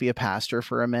I just be a pastor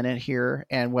for a minute here,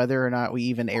 and whether or not we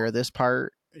even air this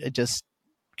part, just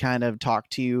kind of talk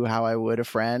to you how I would a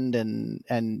friend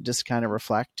and just kind of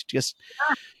reflect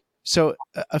so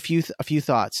a few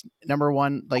thoughts. Number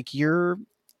one, like your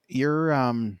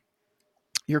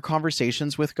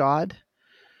conversations with God.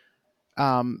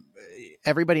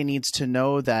 Everybody needs to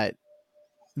know that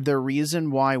the reason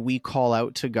why we call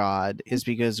out to God is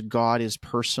because God is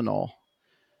personal.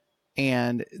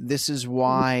 And this is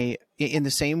why, in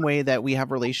the same way that we have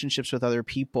relationships with other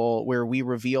people where we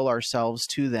reveal ourselves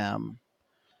to them,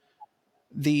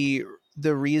 the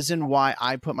reason why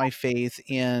I put my faith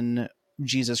in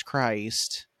Jesus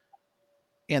Christ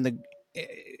and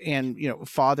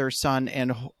Father, Son,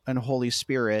 and Holy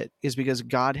Spirit is because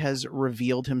God has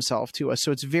revealed himself to us.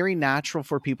 So it's very natural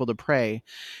for people to pray.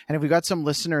 And if we got some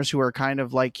listeners who are kind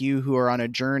of like you, who are on a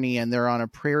journey and they're on a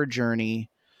prayer journey,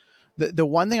 the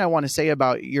one thing I want to say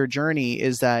about your journey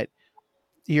is that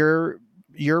you're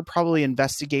probably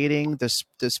investigating the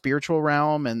spiritual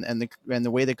realm and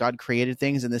the way that God created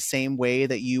things in the same way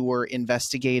that you were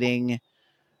investigating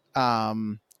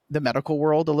the medical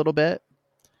world a little bit.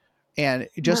 And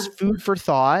just food for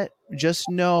thought, just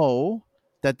know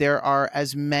that there are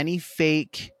as many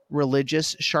fake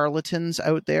religious charlatans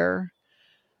out there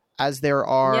as there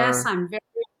are. Yes, I'm very.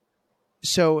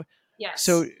 So, yes.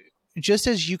 So just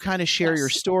as you kind of share your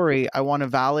story, I want to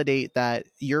validate that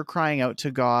you're crying out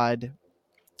to God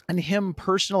and him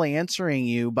personally answering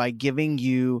you by giving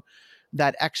you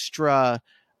that extra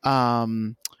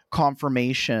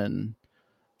confirmation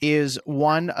is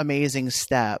one amazing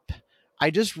step.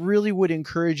 I just really would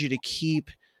encourage you to keep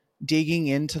digging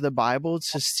into the Bible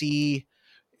to see,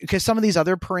 because some of these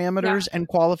other parameters and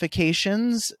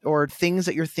qualifications or things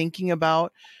that you're thinking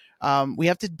about, we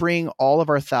have to bring all of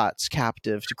our thoughts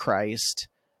captive to Christ.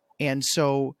 And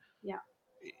so,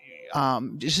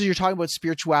 just as you're talking about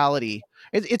spirituality,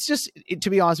 it's just, to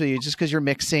be honest with you, just because you're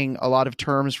mixing a lot of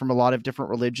terms from a lot of different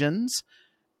religions,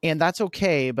 and that's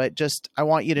okay. But just, I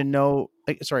want you to know,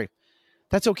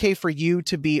 that's okay for you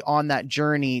to be on that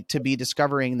journey, to be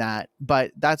discovering that.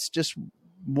 But that's just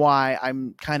why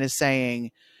I'm kind of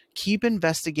saying, keep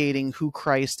investigating who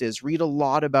Christ is. Read a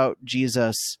lot about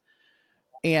Jesus,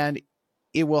 and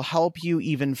it will help you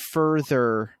even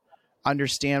further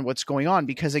understand what's going on.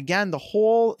 Because again, the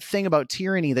whole thing about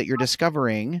tyranny that you're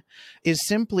discovering is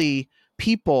simply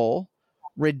people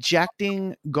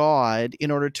rejecting God in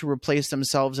order to replace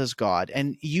themselves as God.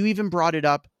 And you even brought it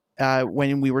up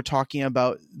when we were talking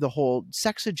about the whole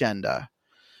sex agenda.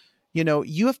 You know,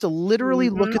 you have to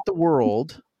literally look at the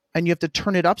world and you have to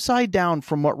turn it upside down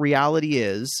from what reality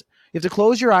is. You have to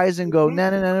close your eyes and go,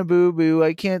 na na na, boo boo,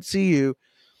 I can't see you,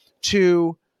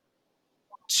 to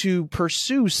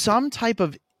pursue some type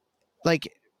of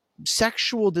like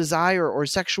sexual desire or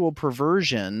sexual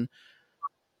perversion,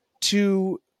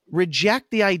 to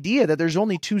reject the idea that there's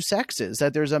only two sexes,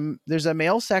 that there's a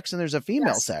male sex and there's a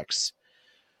female sex.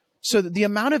 So the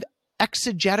amount of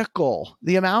exegetical,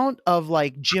 the amount of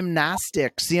like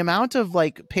gymnastics, the amount of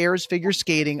like pairs figure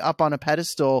skating up on a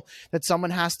pedestal that someone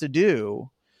has to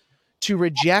do to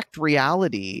reject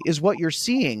reality is what you're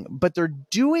seeing. But they're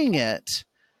doing it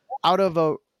out of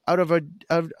a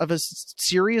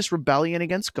serious rebellion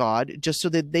against God, just so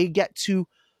that they get to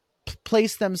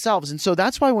place themselves. And so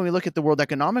that's why when we look at the World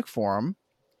Economic Forum,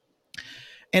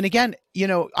 and again, you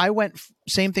know, I went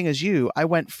same thing as you. I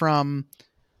went from,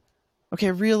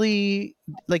 okay, really,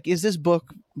 like, is this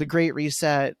book, The Great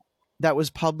Reset, that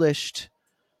was published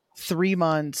 3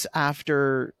 months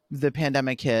after the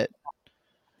pandemic hit,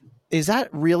 is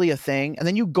that really a thing? And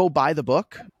then you go buy the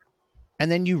book,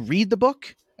 and then you read the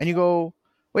book, and you go,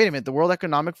 wait a minute, the World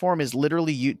Economic Forum is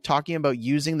literally talking about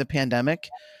using the pandemic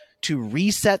to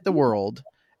reset the world.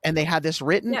 And they had this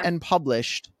written and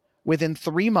published within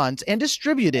 3 months and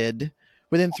distributed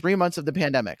within 3 months of the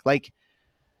pandemic. Like,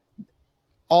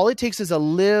 all it takes is a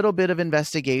little bit of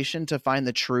investigation to find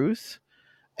the truth.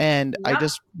 And I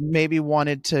just maybe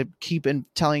wanted to keep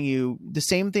telling you the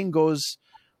same thing goes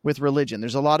with religion.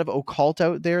 There's a lot of occult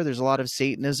out there. There's a lot of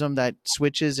Satanism that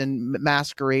switches and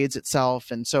masquerades itself.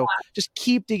 And so just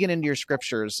keep digging into your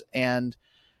scriptures. And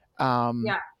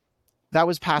that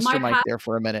was Pastor Mike there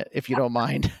for a minute, if you don't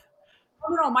mind.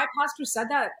 No, my pastor said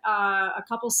that a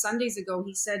couple Sundays ago.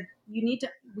 He said, we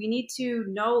need to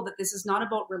know that this is not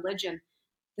about religion.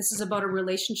 This is about a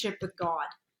relationship with God.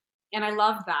 And I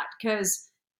love that, because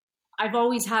I've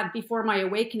always had, before my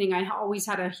awakening, I always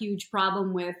had a huge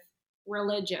problem with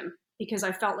religion, because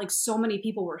I felt like so many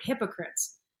people were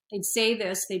hypocrites. They'd say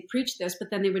this, they'd preach this, but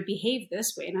then they would behave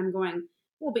this way. And I'm going,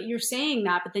 well, but you're saying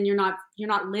that, but then you're not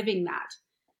living that.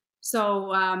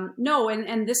 So no,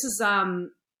 and this is,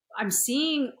 I'm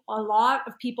seeing a lot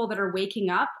of people that are waking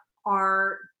up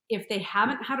are, if they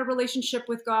haven't had a relationship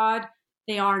with God,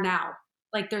 they are now.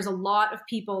 Like, there's a lot of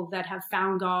people that have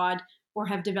found God or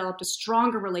have developed a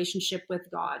stronger relationship with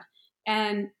God.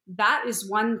 And that is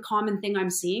one common thing I'm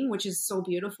seeing, which is so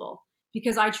beautiful,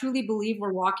 because I truly believe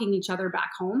we're walking each other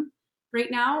back home right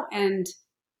now. And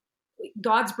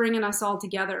God's bringing us all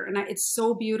together. And it's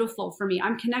so beautiful for me.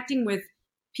 I'm connecting with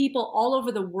people all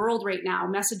over the world right now,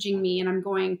 messaging me. And I'm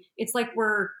going, it's like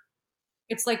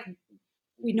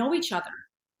we know each other.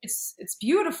 It's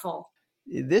beautiful.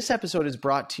 This episode is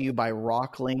brought to you by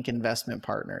Rocklink Investment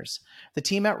Partners. The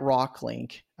team at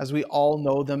Rocklink, as we all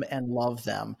know them and love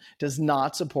them, does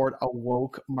not support a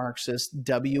woke Marxist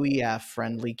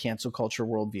WEF-friendly cancel culture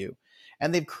worldview.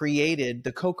 And they've created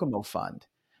the Kokomo Fund.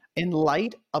 In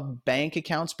light of bank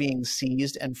accounts being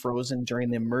seized and frozen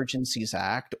during the Emergencies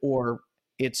Act, or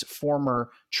its former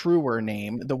truer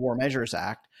name, the War Measures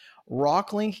Act,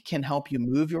 Rocklink can help you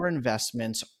move your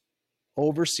investments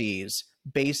overseas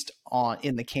based on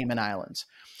in the Cayman Islands,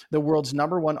 the world's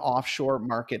 #1 offshore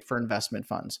market for investment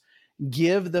funds.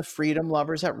 Give the freedom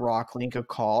lovers at Rocklink a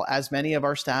call, as many of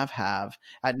our staff have,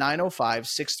 at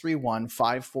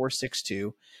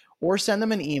 905-631-5462, or send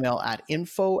them an email at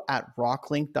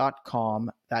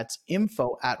info@rocklink.com. That's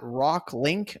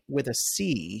info@rocklink with a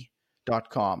C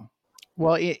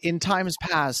Well, in times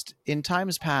past,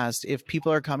 if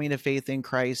people are coming to faith in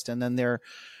Christ and then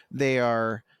they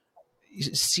are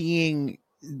seeing,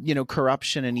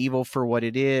 corruption and evil for what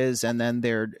it is, and then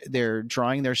they're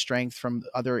drawing their strength from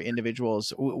other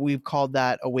individuals, we've called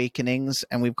that awakenings,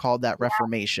 and we've called that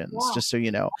reformations. Yeah. Just so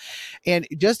you know. And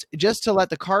just to let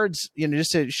the cards,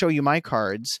 just to show you my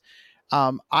cards,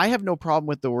 I have no problem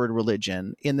with the word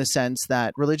religion, in the sense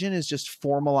that religion is just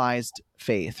formalized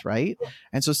faith, right?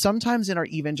 And so sometimes in our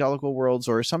evangelical worlds,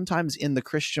 or sometimes in the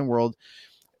Christian world,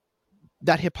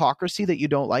 that hypocrisy that you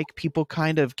don't like, people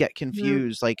kind of get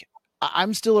confused. Like,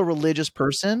 I'm still a religious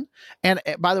person. And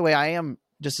by the way, I am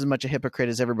just as much a hypocrite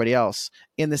as everybody else,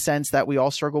 in the sense that we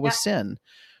all struggle with sin.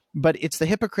 But it's the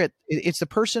hypocrite. It's the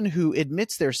person who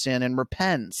admits their sin and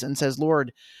repents and says,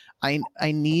 Lord, I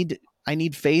need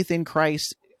faith in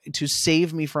Christ to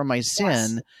save me from my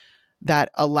sin.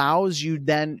 That allows you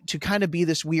then to kind of be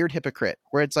this weird hypocrite,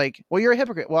 where it's like, well, you're a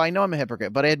hypocrite. Well, I know I'm a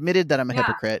hypocrite, but I admitted that I'm a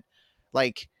hypocrite.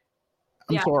 Like,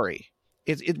 I'm sorry.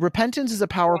 Repentance is a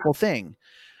powerful thing.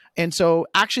 And so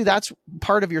actually that's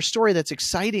part of your story that's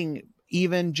exciting,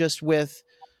 even just with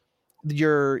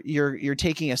you're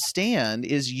taking a stand,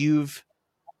 is you've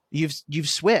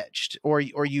switched, or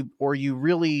you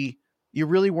really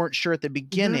weren't sure at the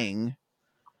beginning,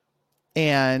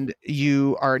 and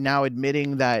you are now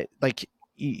admitting that, like,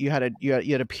 you had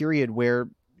a period where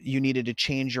you needed to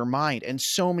change your mind, and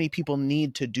so many people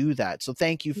need to do that. So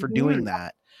thank you for doing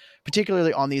that,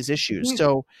 particularly on these issues.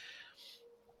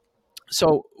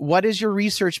 So what has your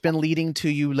research been leading to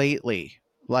you lately?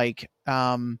 Like,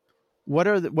 what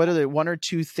are the one or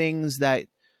two things that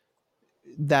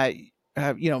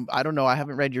have, I don't know. I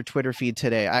haven't read your Twitter feed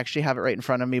today. I actually have it right in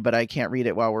front of me, but I can't read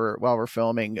it while we're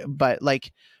filming. But,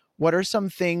 like, what are some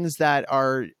things that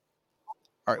are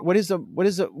what is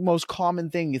the most common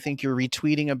thing you think you're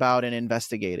retweeting about and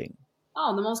investigating?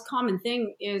 Oh, the most common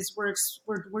thing is we're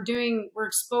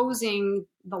exposing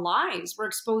the lies. We're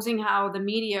exposing how the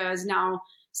media is now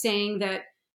saying that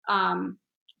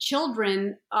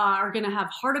children are going to have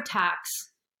heart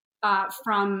attacks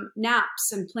from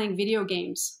naps and playing video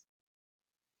games.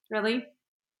 Really?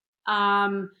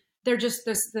 They're just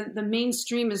the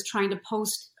mainstream is trying to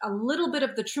post a little bit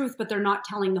of the truth, but they're not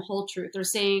telling the whole truth.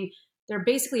 They're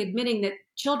basically admitting that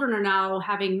children are now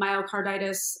having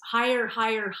myocarditis, higher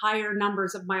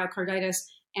numbers of myocarditis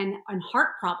and heart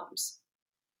problems.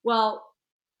 Well,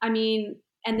 I mean,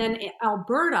 and then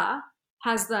Alberta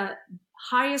has the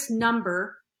highest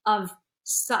number of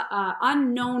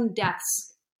unknown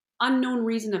deaths, unknown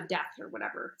reason of death, or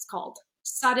whatever it's called,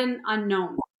 sudden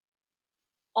unknown.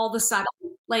 All of a sudden,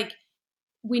 like,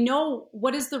 we know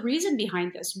what is the reason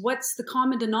behind this. What's the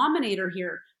common denominator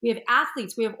here? We have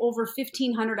athletes. We have over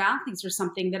 1,500 athletes or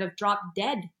something that have dropped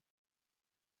dead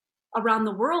around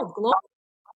the world, globally.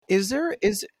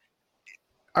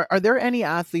 Are there any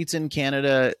athletes in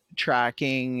Canada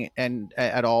tracking and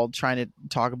at all trying to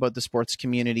talk about the sports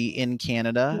community in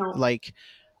Canada? No. Like,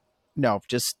 no,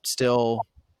 just still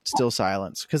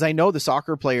silence. Because I know the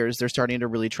soccer players, they're starting to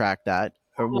really track that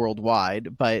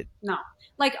worldwide, but no.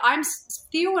 Like,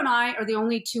 Theo and I are the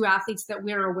only two athletes that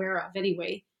we're aware of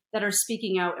anyway that are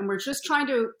speaking out, and we're just trying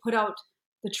to put out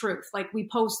the truth. Like, we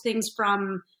post things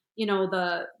from,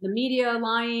 the media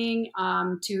lying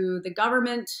to the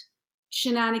government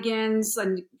shenanigans,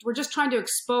 and we're just trying to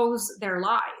expose their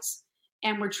lies.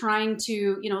 And we're trying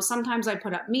to, sometimes I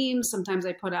put up memes, sometimes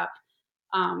I put up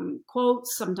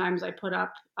quotes, sometimes I put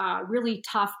up really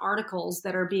tough articles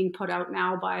that are being put out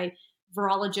now by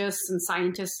virologists and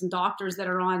scientists and doctors that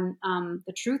are on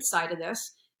the truth side of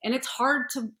this. And it's hard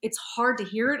to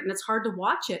hear it, and it's hard to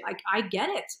watch it. I get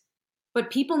it,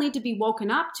 but people need to be woken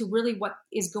up to really what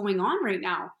is going on right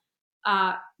now.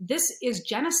 This is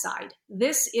genocide.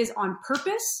 This is on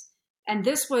purpose. And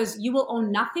this was, you will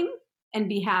own nothing and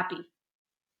be happy.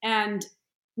 And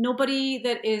nobody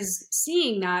that is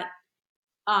seeing that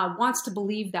wants to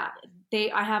believe that.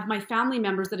 I have my family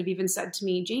members that have even said to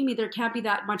me, Jamie, there can't be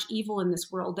that much evil in this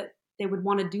world that they would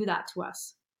want to do that to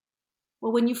us.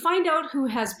 Well, when you find out who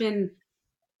has been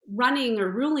running or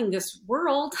ruling this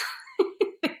world,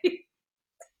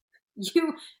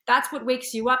 that's what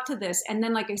wakes you up to this. And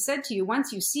then, like I said to you,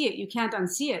 once you see it, you can't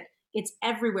unsee it. It's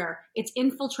everywhere. It's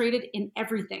infiltrated in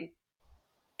everything.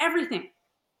 Everything.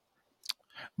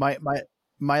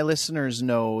 My listeners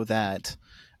know that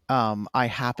I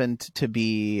happened to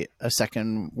be a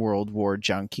Second World War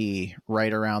junkie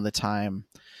right around the time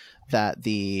that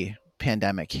the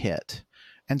pandemic hit.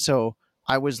 And so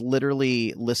I was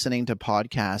literally listening to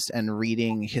podcasts and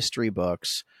reading history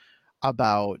books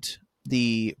about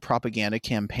the propaganda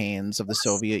campaigns of the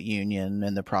Soviet Union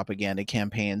and the propaganda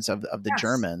campaigns of the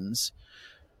Germans,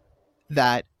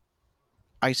 that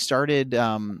I started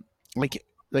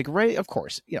right, of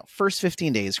course, first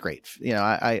 15 days, great.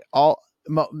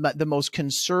 The most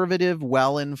conservative,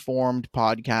 well-informed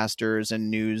podcasters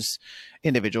and news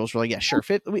individuals were like, yeah, sure,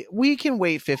 we can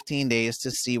wait 15 days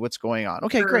to see what's going on.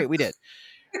 Okay, great, we did.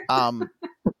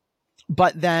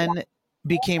 But then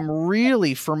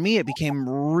for me, it became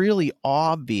really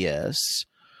obvious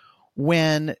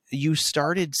when you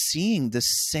started seeing the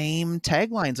same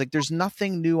taglines. Like, there's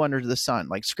nothing new under the sun.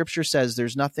 Like scripture says,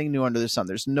 there's nothing new under the sun.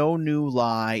 There's no new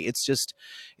lie. It's just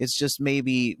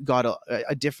maybe got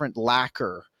a different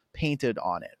lacquer painted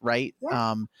on it. Right.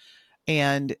 Yeah.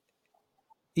 And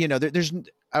there's,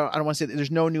 I don't want to say that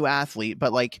there's no new athlete,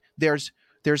 but like there's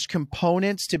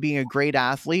components to being a great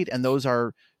athlete. And those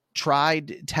are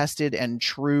tried, tested, and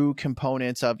true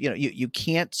components of, you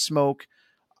can't smoke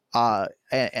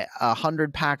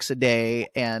 100 packs a day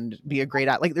and be a great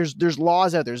athlete. Like there's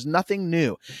laws out. There's nothing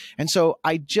new. And so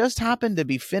I just happened to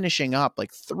be finishing up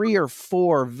like 3 or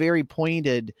 4 very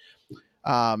pointed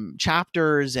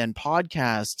chapters and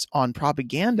podcasts on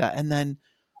propaganda. And then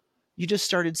you just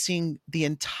started seeing the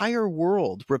entire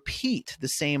world repeat the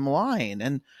same line,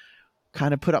 and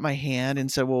kind of put up my hand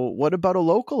and said, well, what about a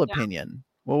local opinion?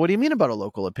 Well, what do you mean about a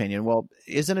local opinion? Well,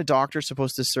 isn't a doctor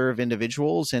supposed to serve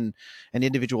individuals and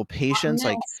individual patients?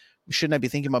 Like, shouldn't I be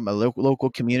thinking about my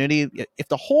local community? If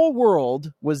the whole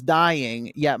world was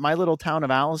dying, yet my little town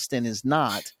of Alliston is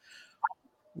not,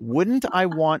 wouldn't I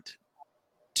want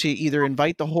to either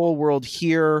invite the whole world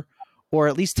here, or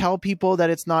at least tell people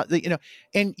that it's not,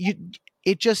 and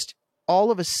it just all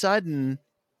of a sudden,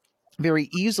 very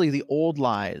easily, the old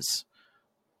lies.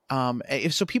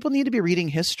 So people need to be reading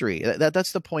history.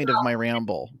 That's the point of my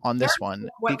ramble on this one,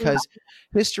 because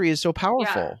history is so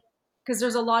powerful. Because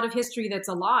there's a lot of history that's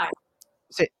a lie.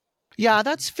 Yeah,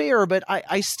 that's fair. But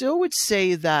I still would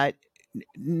say that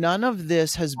none of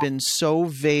this has been so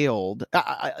veiled.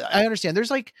 I understand.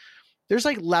 There's like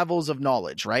levels of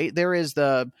knowledge, right? There is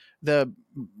the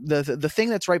thing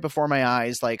that's right before my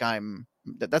eyes. Like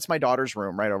that's my daughter's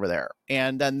room right over there.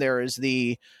 And then there is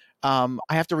I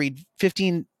have to read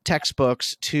 15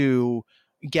 textbooks to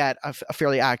get a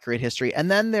fairly accurate history. And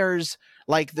then there's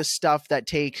like the stuff that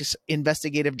takes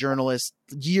investigative journalists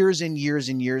years and years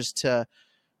and years to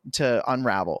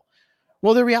unravel.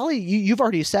 Well, the reality, you've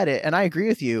already said it, and I agree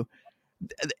with you.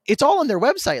 It's all on their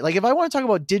website. Like, if I want to talk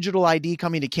about digital ID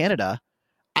coming to Canada,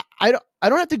 I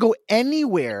don't have to go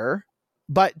anywhere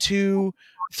but to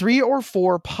 3 or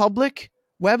 4 public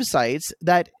websites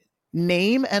that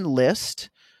name and list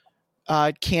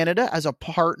Canada as a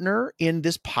partner in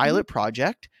this pilot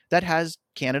project that has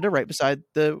Canada right beside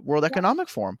the World Economic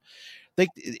Forum. Like,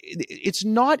 it's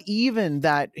not even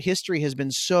that history has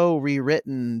been so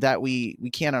rewritten that we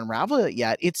can't unravel it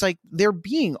yet. It's like they're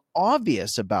being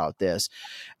obvious about this.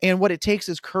 And what it takes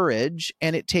is courage.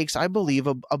 And it takes, I believe,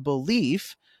 a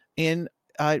belief in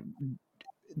a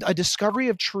discovery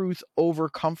of truth over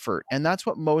comfort. And that's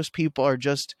what most people are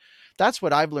that's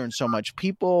what I've learned so much.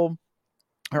 People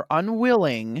are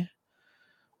unwilling,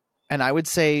 and I would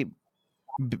say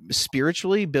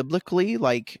spiritually, biblically,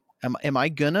 like, am I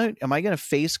gonna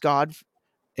face God?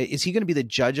 Is he going to be the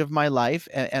judge of my life?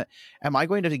 And am I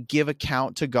going to give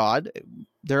account to God?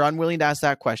 They're unwilling to ask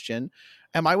that question.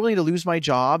 Am I willing to lose my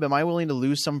job? Am I willing to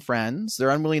lose some friends? They're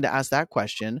unwilling to ask that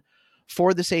question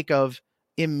for the sake of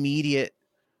immediate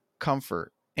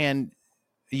comfort. And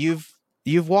you've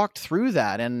walked through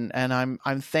that, and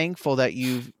I'm thankful that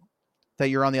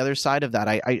you're on the other side of that.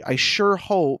 I sure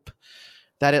hope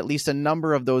that at least a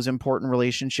number of those important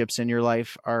relationships in your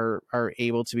life are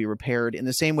able to be repaired in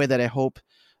the same way that I hope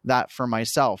that for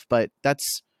myself. But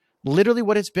that's literally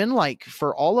what it's been like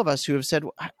for all of us who have said,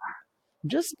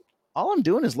 just all I'm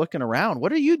doing is looking around.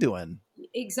 What are you doing?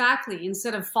 Exactly.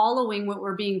 Instead of following what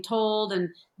we're being told and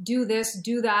do this,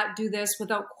 do that, do this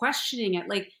without questioning it.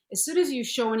 Like, as soon as you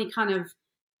show any kind of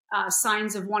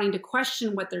signs of wanting to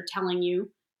question what they're telling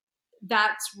you,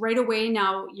 that's right away.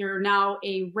 Now you're now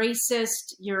a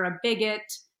racist, you're a bigot,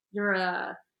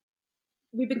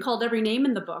 we've been called every name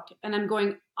in the book. And I'm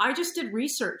going, I just did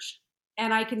research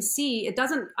and I can see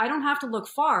I don't have to look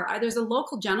far. There's a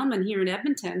local gentleman here in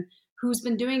Edmonton who's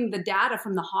been doing the data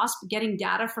from the hospital, getting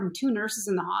data from 2 nurses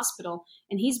in the hospital.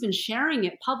 And he's been sharing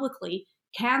it publicly,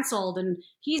 canceled. And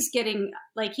he's getting,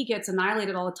 like, he gets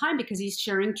annihilated all the time because he's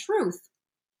sharing truth.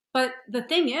 But the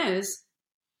thing is,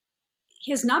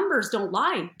 his numbers don't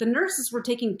lie. The nurses were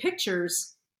taking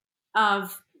pictures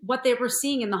of what they were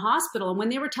seeing in the hospital. And when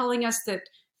they were telling us that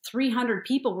 300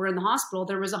 people were in the hospital,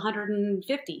 there was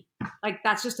 150. Like,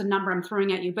 that's just a number I'm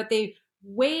throwing at you. But they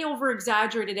way over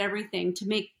exaggerated everything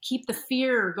to keep the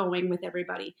fear going with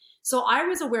everybody. So I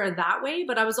was aware that way,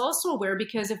 but I was also aware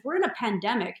because if we're in a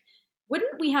pandemic,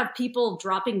 wouldn't we have people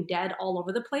dropping dead all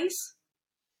over the place?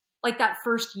 Like that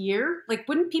first year? Like,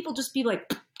 wouldn't people just be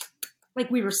like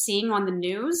we were seeing on the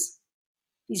news?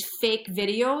 These fake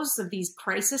videos of these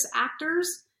crisis actors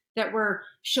that were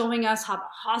showing us how the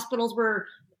hospitals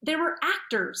they were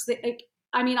actors.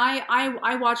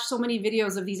 I watched so many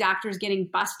videos of these actors getting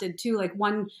busted too. Like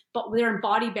but they're in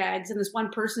body bags, and this one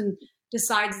person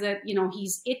decides that,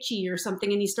 he's itchy or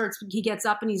something, and he gets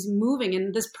up and he's moving,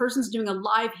 and this person's doing a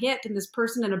live hit, and this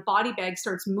person in a body bag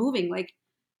starts moving. Like,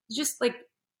 just like,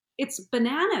 it's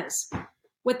bananas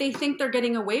what they think they're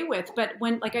getting away with. But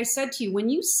when, like I said to you, when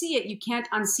you see it, you can't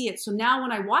unsee it. So now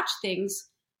when I watch things,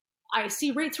 I see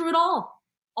right through it all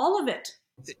of it.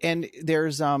 And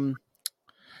there's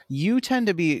you tend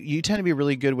to be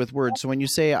really good with words. So when you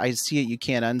say I see it, you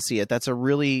can't unsee it, that's a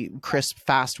really crisp,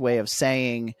 fast way of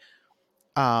saying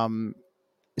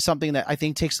something that I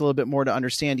think takes a little bit more to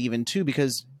understand even too,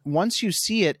 because once you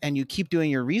see it and you keep doing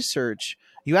your research,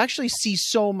 you actually see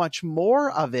so much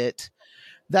more of it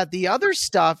that the other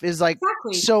stuff is like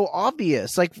so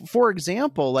obvious. Like, for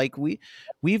example, like we're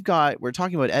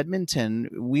talking about Edmonton.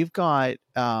 We've got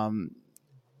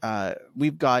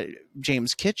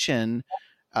James Kitchen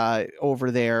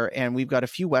over there, and we've got a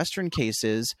few Western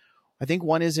cases. I think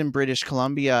one is in British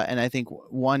Columbia, and I think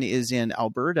one is in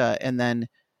Alberta. And then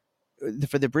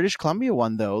for the British Columbia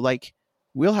one, though, like,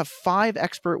 we'll have 5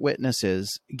 expert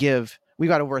witnesses give. We've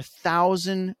got over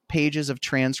 1,000 pages of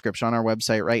transcripts on our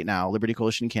website right now,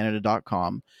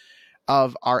 libertycoalitioncanada.com,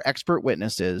 of our expert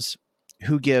witnesses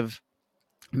who give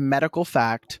medical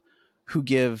fact, who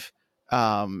give,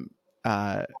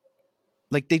 like,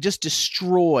 they just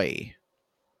destroy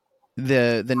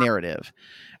the narrative.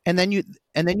 And then you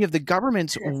have the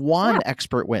government's one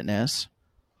expert witness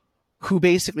who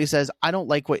basically says, I don't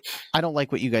like what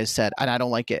you guys said, and I don't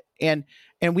like it.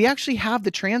 And we actually have the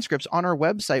transcripts on our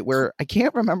website where I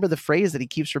can't remember the phrase that he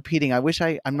keeps repeating. I wish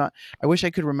I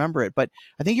could remember it, but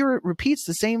I think he repeats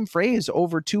the same phrase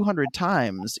over 200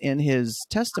 times in his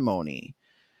testimony.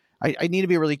 I need to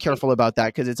be really careful about that,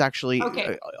 because it's actually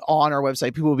on our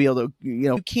website. People will be able to,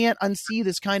 you can't unsee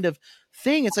this kind of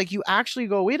thing. It's like you actually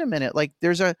go, wait a minute, like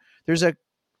there's a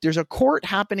court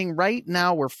happening right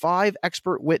now where 5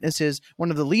 expert witnesses,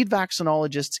 one of the lead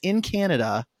vaccinologists in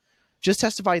Canada, just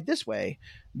testified this way.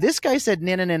 This guy said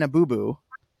nana nana boo boo,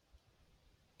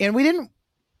 and we didn't.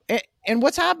 And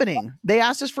what's happening? They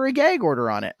asked us for a gag order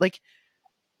on it. Like,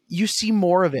 you see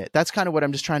more of it. That's kind of what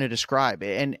I'm just trying to describe.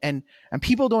 And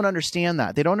people don't understand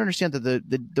that. They don't understand that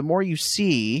the more you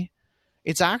see,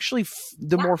 it's actually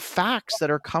the more facts that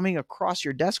are coming across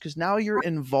your desk, because now you're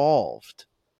involved.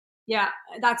 Yeah,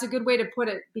 that's a good way to put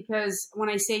it, because when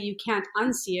I say you can't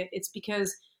unsee it, it's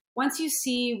because once you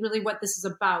see really what this is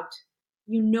about,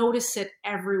 you notice it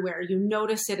everywhere. You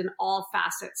notice it in all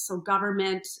facets. So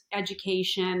government,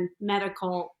 education,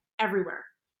 medical, everywhere.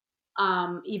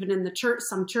 Even in the church,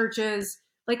 some churches,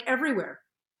 like everywhere.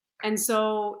 And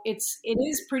so it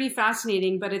is pretty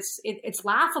fascinating, but it's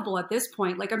laughable at this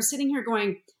point. Like, I'm sitting here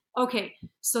going, okay,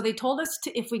 so they told us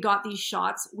if we got these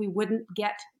shots, we wouldn't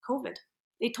get COVID.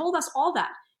 They told us all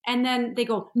that. And then they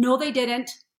go, no, they didn't.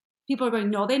 People are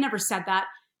going, no, they never said that.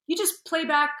 You just play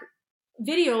back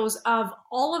videos of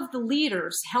all of the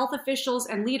leaders, health officials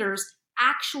and leaders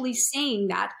actually saying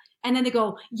that. And then they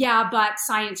go, yeah, but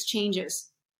science changes.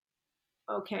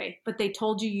 Okay, but they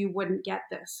told you wouldn't get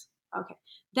this. Okay.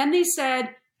 Then they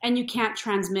said, and you can't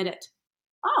transmit it.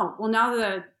 Oh, well,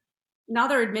 now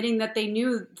they're admitting that they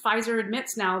knew. Pfizer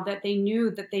admits now that they knew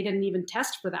that they didn't even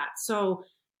test for that. So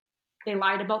they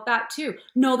lied about that too.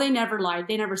 No, they never lied.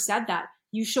 They never said that.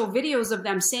 You show videos of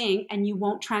them saying, and you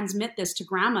won't transmit this to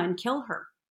grandma and kill her.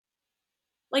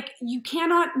 Like, you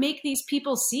cannot make these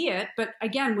people see it. But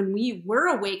again, when we were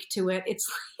awake to it, it's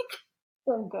like,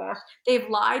 oh gosh, they've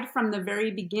lied from the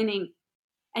very beginning.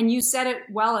 And you said it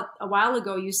well a while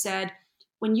ago. You said,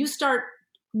 when you start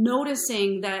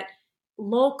noticing that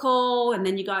local, and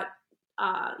then you got,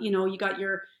 you got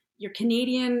your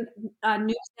Canadian news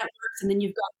networks, and then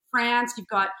you've got France, you've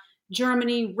got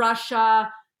Germany,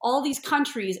 Russia, all these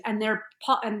countries, and their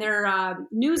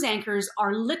news anchors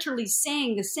are literally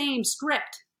saying the same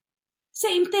script,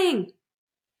 same thing.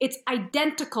 It's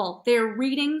identical. They're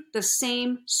reading the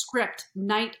same script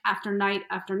night after night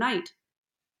after night.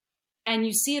 And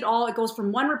you see it all. It goes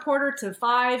from one reporter to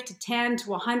 5 to 10 to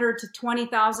 100 to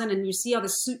 20,000. And you see on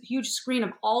this huge screen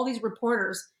of all these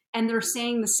reporters, and they're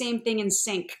saying the same thing in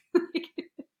sync.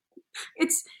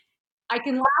 I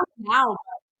can laugh now.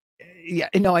 Yeah,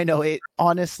 no, I know it.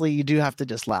 Honestly, you do have to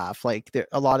just laugh. Like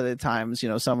a lot of the times,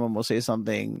 someone will say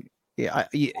something. Yeah,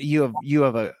 you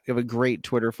have a great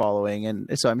Twitter following,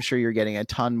 and so I'm sure you're getting a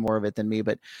ton more of it than me.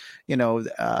 But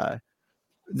the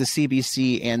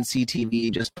CBC and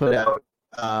CTV just put out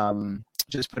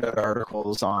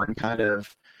articles on kind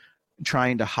of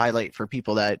trying to highlight for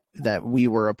people that we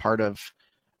were a part of,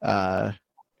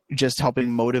 just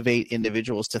helping motivate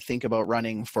individuals to think about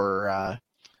running for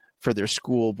their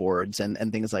school boards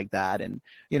and things like that. And,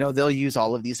 they'll use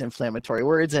all of these inflammatory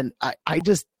words. And I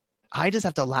just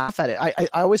have to laugh at it. I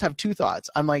always have two thoughts.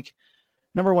 I'm like,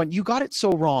 number one, you got it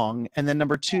so wrong. And then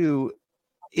number two,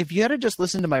 if you had to just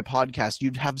listen to my podcast,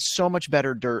 you'd have so much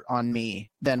better dirt on me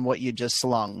than what you just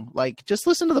slung. Like, just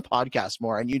listen to the podcast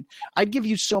more and I'd give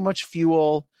you so much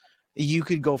fuel. You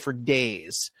could go for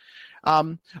days.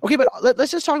 Okay, but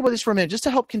let's just talk about this for a minute, just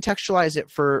to help contextualize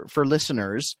it for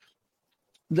listeners.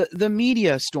 The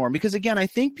media storm, because again, I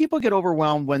think people get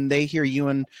overwhelmed when they hear you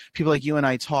and people like you and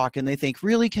I talk, and they think,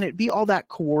 really, can it be all that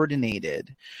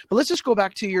coordinated? But let's just go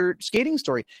back to your skating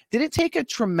story. Did it take a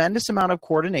tremendous amount of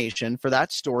coordination for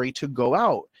that story to go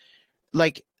out?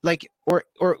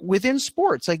 Or within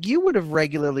sports, like you would have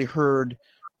regularly heard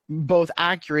both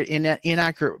accurate and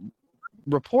inaccurate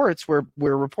reports where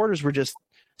reporters were just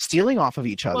stealing off of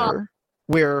each other.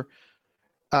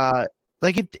 My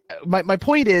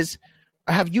point is,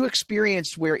 have you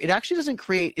experienced where it actually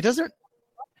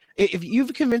if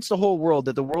you've convinced the whole world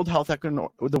that the World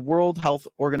Health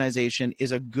Organization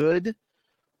is a good,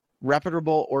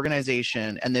 reputable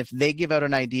organization, and if they give out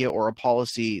an idea or a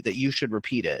policy that you should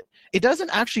repeat it, it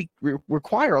doesn't actually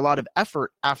require a lot of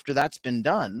effort after that's been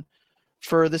done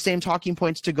for the same talking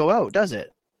points to go out, does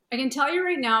it? I can tell you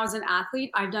right now, as an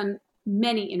athlete, I've done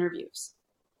many interviews.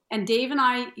 And Dave and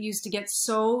I used to get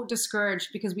so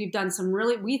discouraged because we've done some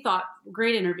we thought,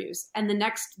 great interviews. And the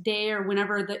next day or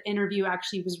whenever the interview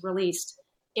actually was released,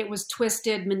 it was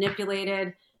twisted,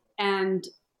 manipulated, and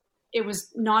it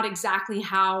was not exactly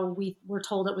how we were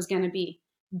told it was going to be.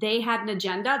 They had an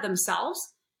agenda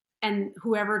themselves, and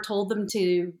whoever told them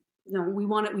to, we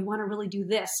want to really do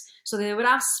this. So they would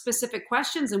ask specific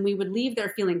questions, and we would leave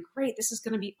there feeling, great, this is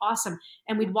going to be awesome.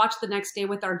 And we'd watch the next day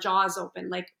with our jaws open,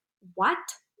 like, what?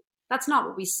 That's not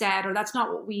what we said, or that's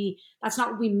not what we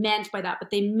meant by that. But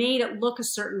they made it look a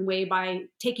certain way by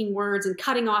taking words and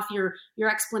cutting off your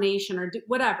explanation or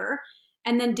whatever.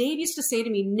 And then Dave used to say to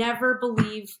me, never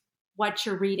believe what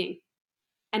you're reading,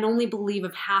 and only believe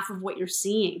of half of what you're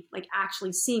seeing, like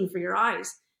actually seeing for your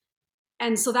eyes.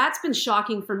 And so that's been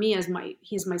shocking for me, as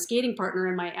he's my skating partner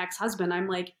and my ex-husband. I'm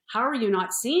like, how are you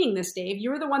not seeing this, Dave?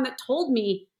 You're the one that told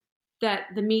me that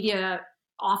the media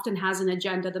often has an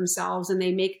agenda themselves and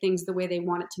they make things the way they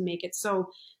want it to make it.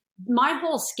 So my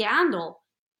whole scandal,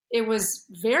 it was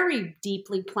very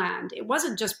deeply planned. It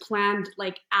wasn't just planned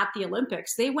like at the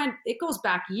Olympics. It goes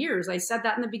back years. I said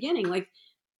that in the beginning. Like,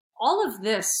 all of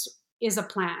this is a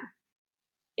plan.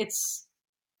 It's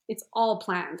all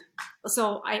planned.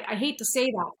 So I hate to say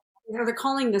that. They're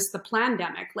calling this the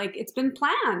plandemic. Like, it's been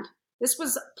planned. This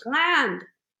was planned.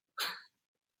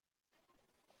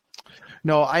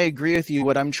 No, I agree with you.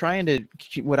 What I'm trying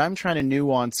to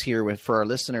nuance here for our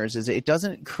listeners is it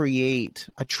doesn't create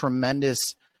a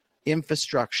tremendous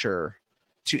infrastructure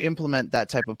to implement that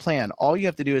type of plan. All you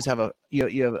have to do is have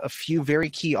you have a few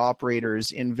very key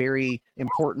operators in very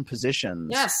important positions.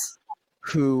 Yes.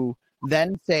 Who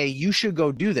then say, you should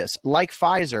go do this. Like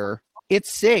Pfizer,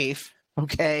 it's safe.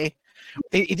 Okay.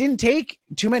 It didn't take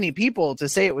too many people to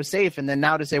say it was safe, and then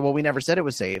now to say, well, we never said it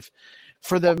was safe.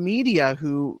 For the media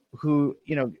who,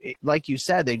 like you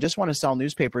said, they just want to sell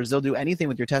newspapers. They'll do anything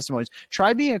with your testimonies.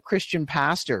 Try being a Christian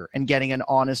pastor and getting an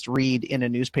honest read in a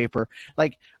newspaper.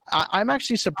 Like, I'm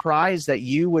actually surprised that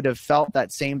you would have felt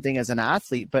that same thing as an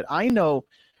athlete. But I know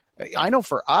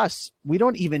for us, we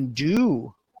don't even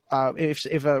do.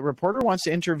 If a reporter wants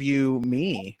to interview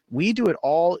me, we do it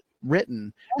all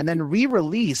written, and then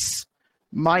re-release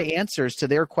my answers to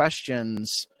their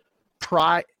questions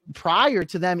prior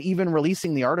to them even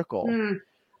releasing the article,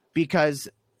 because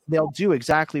they'll do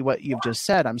exactly what you've just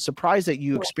said. I'm surprised that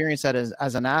you experienced that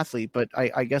as an athlete, but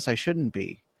I guess I shouldn't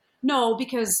be. No,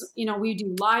 because, we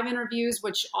do live interviews,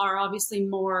 which are obviously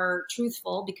more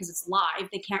truthful because it's live.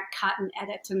 They can't cut and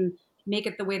edit and make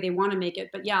it the way they want to make it.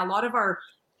 But yeah, a lot of our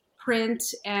print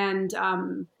and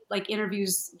like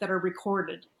interviews that are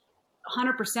recorded,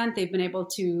 100% they've been able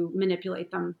to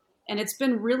manipulate them. And it's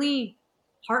been really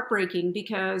heartbreaking,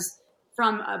 because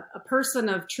from a person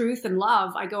of truth and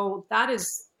love, I go, that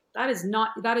does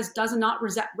not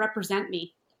represent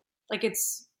me. Like,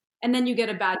 it's and then you get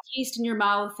a bad taste in your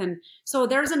mouth. And so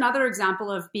there's another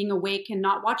example of being awake and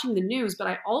not watching the news. But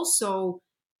I also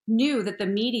knew that the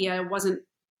media wasn't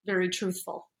very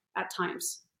truthful at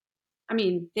times. I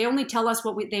mean, they only tell us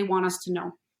what they want us to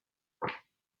know.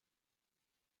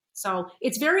 So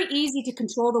it's very easy to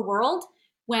control the world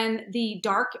when the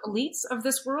dark elites of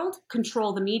this world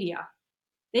control the media.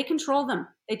 They control them.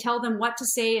 They tell them what to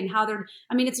say and how they're,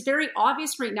 I mean, it's very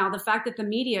obvious right now, the fact that the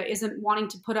media isn't wanting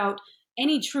to put out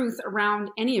any truth around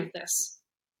any of this.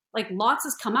 Like, lots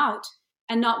has come out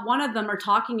and not one of them are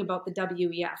talking about the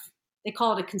WEF. They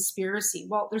call it a conspiracy.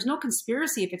 Well, there's no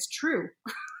conspiracy if it's true.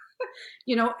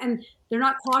 You know, and they're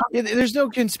not talking. There's no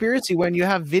conspiracy when you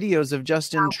have videos of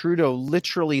Justin Trudeau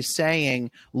literally saying,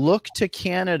 look to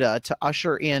Canada to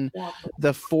usher in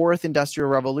the fourth industrial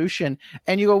revolution.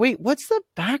 And you go, wait, what's the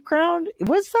background?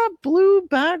 What's that blue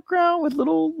background with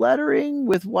little lettering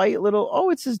with white little,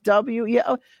 oh, it says W.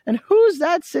 Yeah. And who's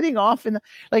that sitting off in the,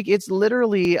 like, it's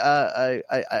literally a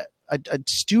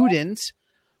student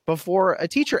before a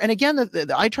teacher. And again,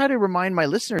 I try to remind my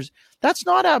listeners, that's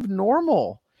not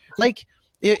abnormal. Like,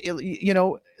 you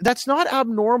know, that's not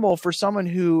abnormal for someone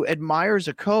who admires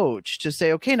a coach to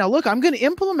say, okay, now look, I'm going to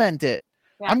implement it.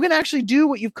 Yeah. I'm going to actually do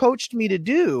what you've coached me to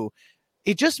do.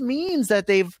 It just means that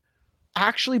they've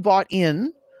actually bought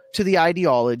in to the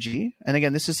ideology. And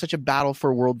again, this is such a battle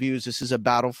for worldviews. This is a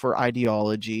battle for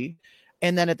ideology.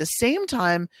 And then at the same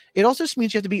time, it also just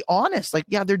means you have to be honest. Like,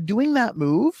 yeah, they're doing that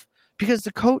move because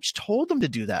the coach told them to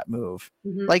do that move.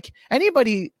 Mm-hmm. Like,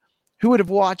 anybody who would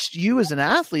have watched you as an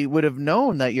athlete would have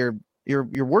known that you're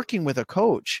working with a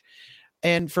coach.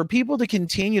 And for people to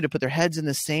continue to put their heads in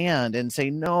the sand and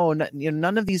say, no,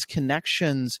 none of these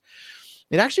connections,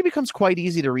 it actually becomes quite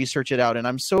easy to research it out. And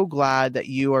I'm so glad that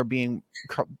you are being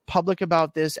public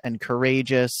about this and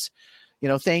courageous. You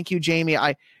know, thank you, Jamie.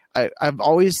 I've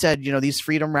always said, you know, these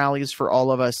freedom rallies for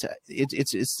all of us,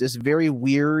 it's this very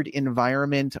weird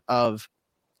environment of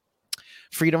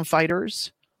freedom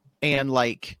fighters and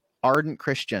like ardent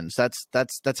Christians.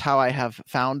 That's how I have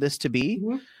found this to be.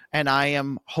 Mm-hmm. And I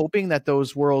am hoping that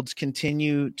those worlds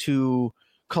continue to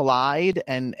collide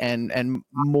and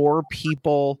more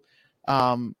people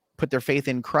put their faith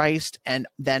in Christ and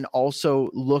then also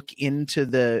look into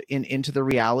the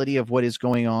reality of what is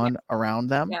going on around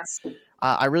them. Yes.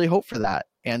 I really hope for that.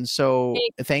 And so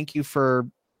thank you for,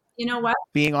 you know what,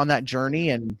 being on that journey.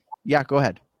 And yeah, go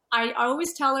ahead. I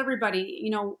always tell everybody,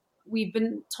 you know, we've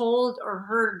been told or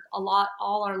heard a lot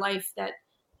all our life that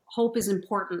hope is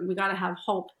important. We got to have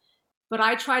hope. But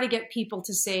I try to get people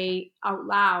to say out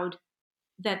loud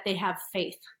that they have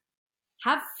faith.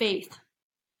 Have faith,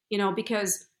 you know,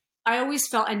 because I always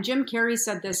felt, and Jim Carrey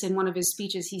said this in one of his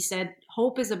speeches, he said,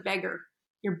 hope is a beggar.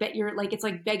 You're like, it's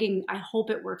like begging, I hope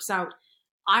it works out.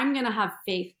 I'm going to have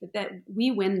faith that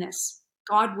we win this.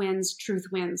 God wins, truth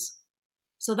wins.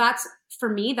 So that's, for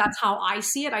me, that's how I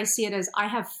see it. I see it as I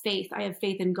have faith. I have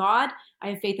faith in God. I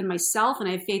have faith in myself, and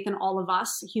I have faith in all of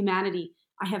us, humanity.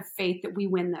 I have faith that we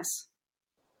win this.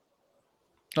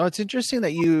 Oh, it's interesting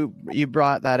that you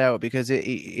brought that out because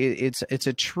it's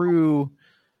a true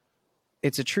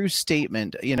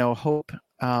statement. You know, hope.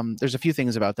 There's a few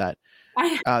things about that.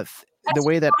 The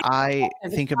way that I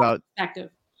think about perspective.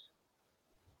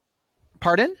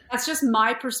 Pardon? That's just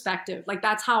my perspective. Like,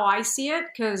 that's how I see it,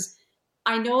 because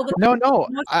I know that. No.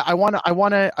 I want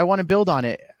to build on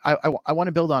it. I want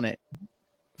to build on it.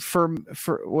 For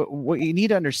what you need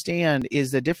to understand is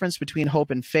the difference between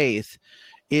hope and faith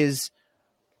is,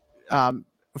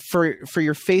 for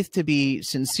your faith to be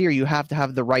sincere, you have to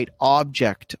have the right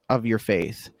object of your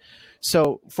faith.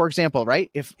 So, for example,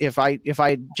 right, if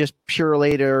I just pure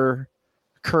later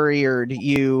couriered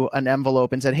you an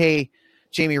envelope and said, hey,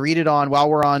 Jamie, read it on while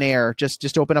we're on air,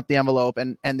 just open up the envelope,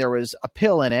 and there was a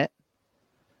pill in it,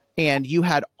 and you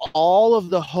had all of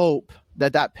the hope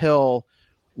that pill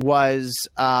was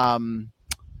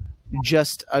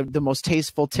just the most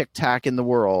tasteful Tic Tac in the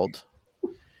world,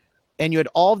 and you had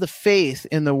all the faith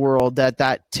in the world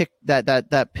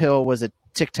that pill was a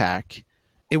Tic Tac,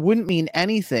 it wouldn't mean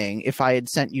anything if I had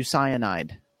sent you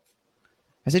cyanide.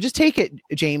 I said, just take it,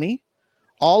 Jamie.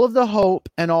 All of the hope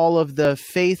and all of the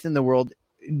faith in the world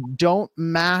don't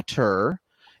matter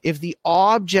if the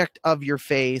object of your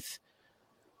faith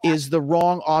is the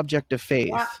wrong object of faith.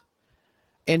 Yeah.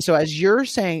 And so as you're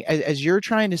saying, as you're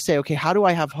trying to say, okay, how do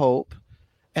I have hope?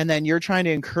 And then you're trying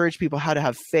to encourage people how to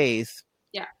have faith.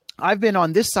 Yeah. I've been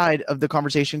on this side of the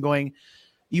conversation going,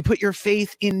 you put your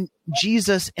faith in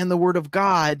Jesus and the Word of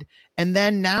God, and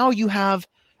then now you have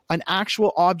an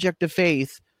actual object of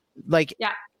faith. Like,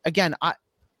 again,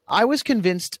 I was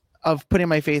convinced of putting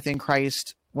my faith in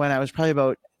Christ when I was probably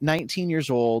about 19 years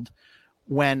old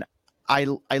when I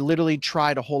literally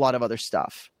tried a whole lot of other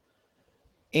stuff.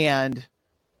 And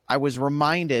I was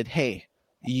reminded, hey,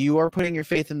 you are putting your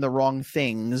faith in the wrong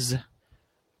things.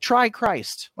 Try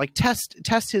Christ, like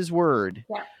test his word.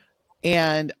 Yeah.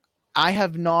 And I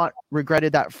have not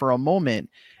regretted that for a moment.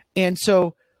 And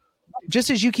so just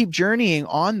as you keep journeying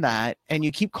on that and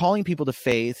you keep calling people to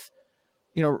faith,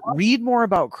 read more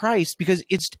about Christ, because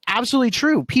it's absolutely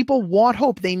true. People want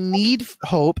hope. They need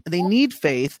hope. They need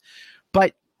faith,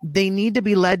 but they need to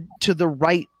be led to the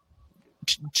right,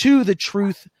 to the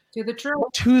truth, To the truth.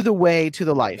 to the way, to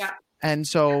the life. Yeah. And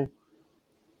so,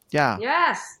 yeah,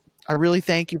 Yes. I really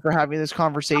thank you for having this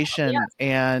conversation. Yes.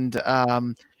 And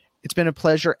it's been a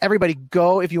pleasure. Everybody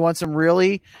go, if you want some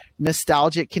really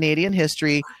nostalgic Canadian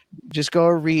history, just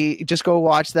go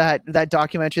watch that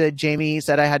documentary that Jamie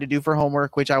said I had to do for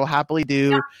homework, which I will happily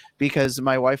do because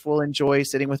my wife will enjoy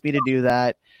sitting with me to do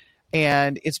that.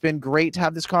 And it's been great to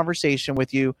have this conversation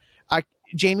with you.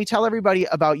 Jamie, tell everybody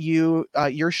about you,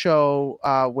 your show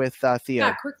with Theo.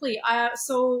 Yeah, quickly.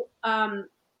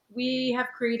 We have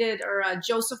created, or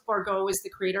Joseph Bourgault is the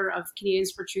creator of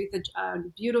Canadians for Truth, a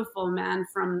beautiful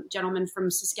gentleman from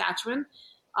Saskatchewan.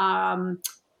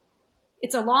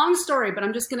 It's a long story, but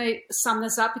I'm just going to sum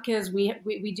this up because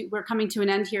we're coming to an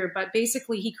end here. But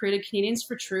basically, he created Canadians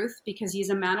for Truth because he's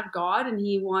a man of God and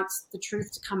he wants the truth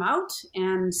to come out.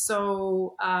 And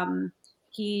so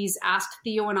he's asked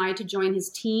Theo and I to join his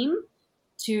team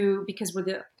because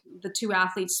we're the two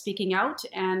athletes speaking out,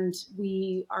 and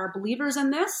we are believers in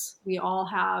this. We all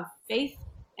have faith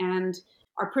and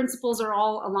our principles are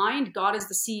all aligned. God is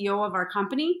the CEO of our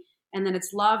company, and then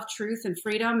it's love, truth, and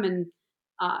freedom, and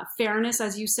fairness,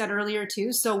 as you said earlier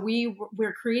too. So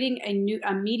we're creating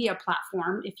a media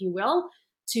platform, if you will,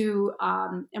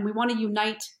 and we want to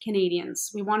unite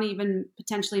Canadians. We want to even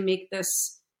potentially make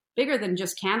this bigger than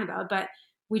just Canada, but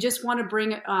we just want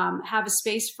to have a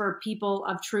space for people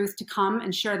of truth to come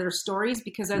and share their stories,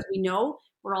 because as we know,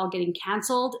 we're all getting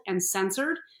canceled and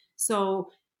censored.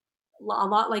 So a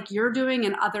lot like you're doing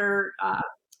and other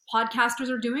podcasters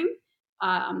are doing,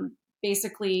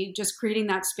 basically just creating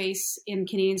that space in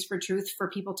Canadians for Truth for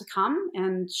people to come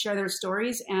and share their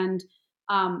stories. And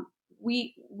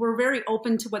we're very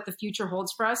open to what the future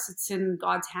holds for us. It's in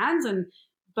God's hands,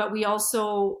 but we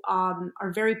also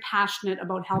are very passionate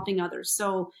about helping others.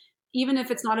 So even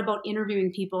if it's not about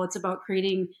interviewing people, it's about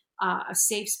creating a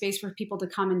safe space for people to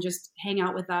come and just hang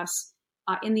out with us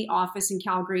in the office in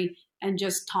Calgary and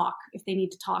just talk if they need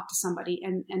to talk to somebody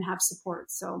and have support.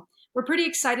 So we're pretty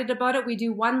excited about it. We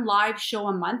do one live show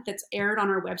a month that's aired on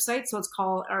our website. So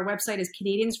our website is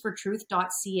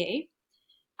canadiansfortruth.ca.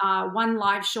 One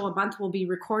live show a month will be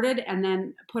recorded and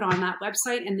then put on that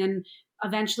website. And then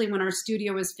eventually, when our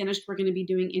studio is finished, we're going to be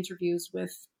doing interviews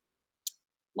with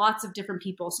lots of different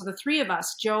people. So the three of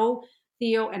us, Joe,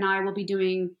 Theo, and I, will be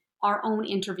doing our own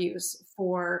interviews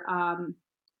for our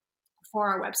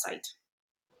website.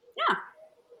 Yeah.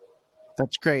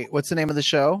 That's great. What's the name of the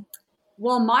show?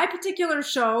 Well, my particular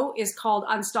show is called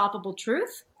Unstoppable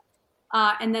Truth.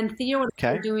 And then Theo and I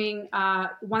are doing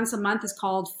once a month is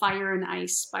called Fire and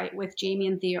Ice with Jamie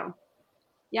and Theo.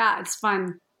 Yeah, it's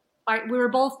fun. We were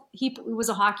both, he was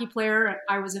a hockey player.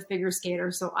 I was a figure skater.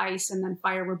 So ice and then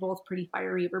fire, we're both pretty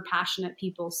fiery. We're passionate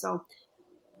people. So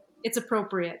it's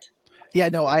appropriate. Yeah,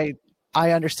 no, I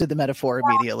understood the metaphor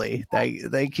immediately.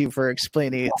 Thank you for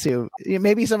explaining it too.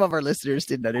 Maybe some of our listeners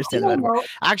didn't understand the metaphor.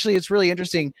 Actually, it's really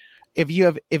interesting. If you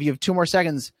have 2 more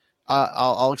seconds,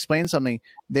 I'll explain something.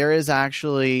 There is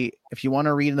actually, if you want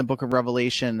to read in the book of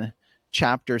Revelation,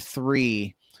 chapter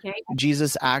 3,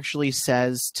 Jesus actually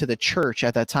says to the church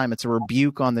at that time, it's a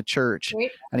rebuke on the church.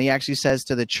 And he actually says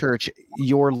to the church,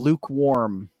 "You're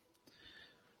lukewarm."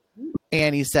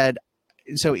 And he said,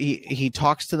 so he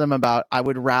talks to them about, I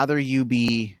would rather you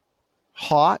be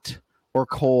hot or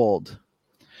cold.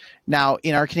 Now,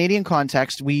 in our Canadian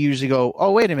context, we usually go,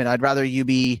 oh, wait a minute, I'd rather you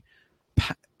be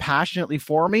passionately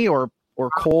for me or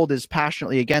cold is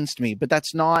passionately against me. But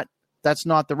that's not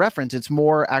the reference. It's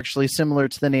more actually similar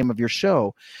to the name of your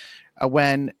show.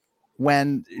 When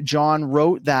John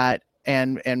wrote that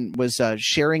and was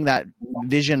sharing that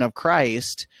vision of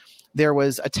Christ, there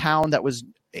was a town that was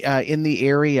in the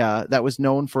area that was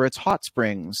known for its hot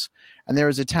springs. And there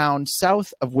was a town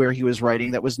south of where he was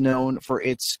writing that was known for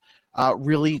its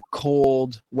really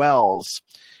cold wells.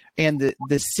 And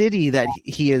the city that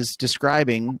he is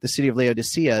describing, the city of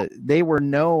Laodicea, they were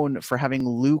known for having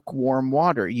lukewarm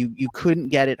water. You couldn't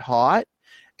get it hot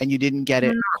and you didn't get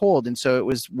it cold. And so it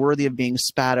was worthy of being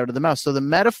spat out of the mouth. So the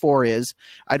metaphor is,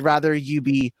 I'd rather you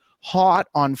be hot,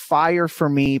 on fire for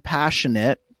me,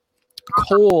 passionate,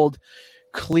 cold,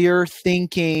 clear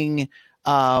thinking,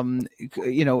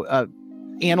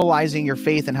 analyzing your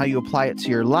faith and how you apply it to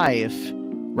your life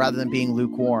rather than being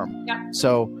lukewarm. Yeah.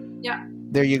 So Yeah.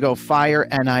 there you go. Fire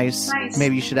and ice. Nice.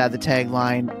 Maybe you should add the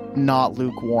tagline, not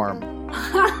lukewarm.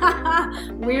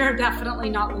 We are definitely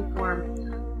not lukewarm.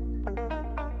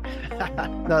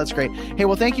 No, that's great. Hey,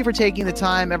 well, thank you for taking the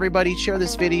time. Everybody share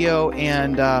this video,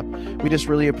 and we just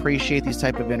really appreciate these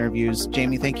type of interviews.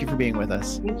 Jamie, thank you for being with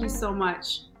us. Thank you so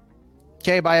much.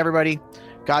 Okay, bye, everybody.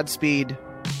 Godspeed.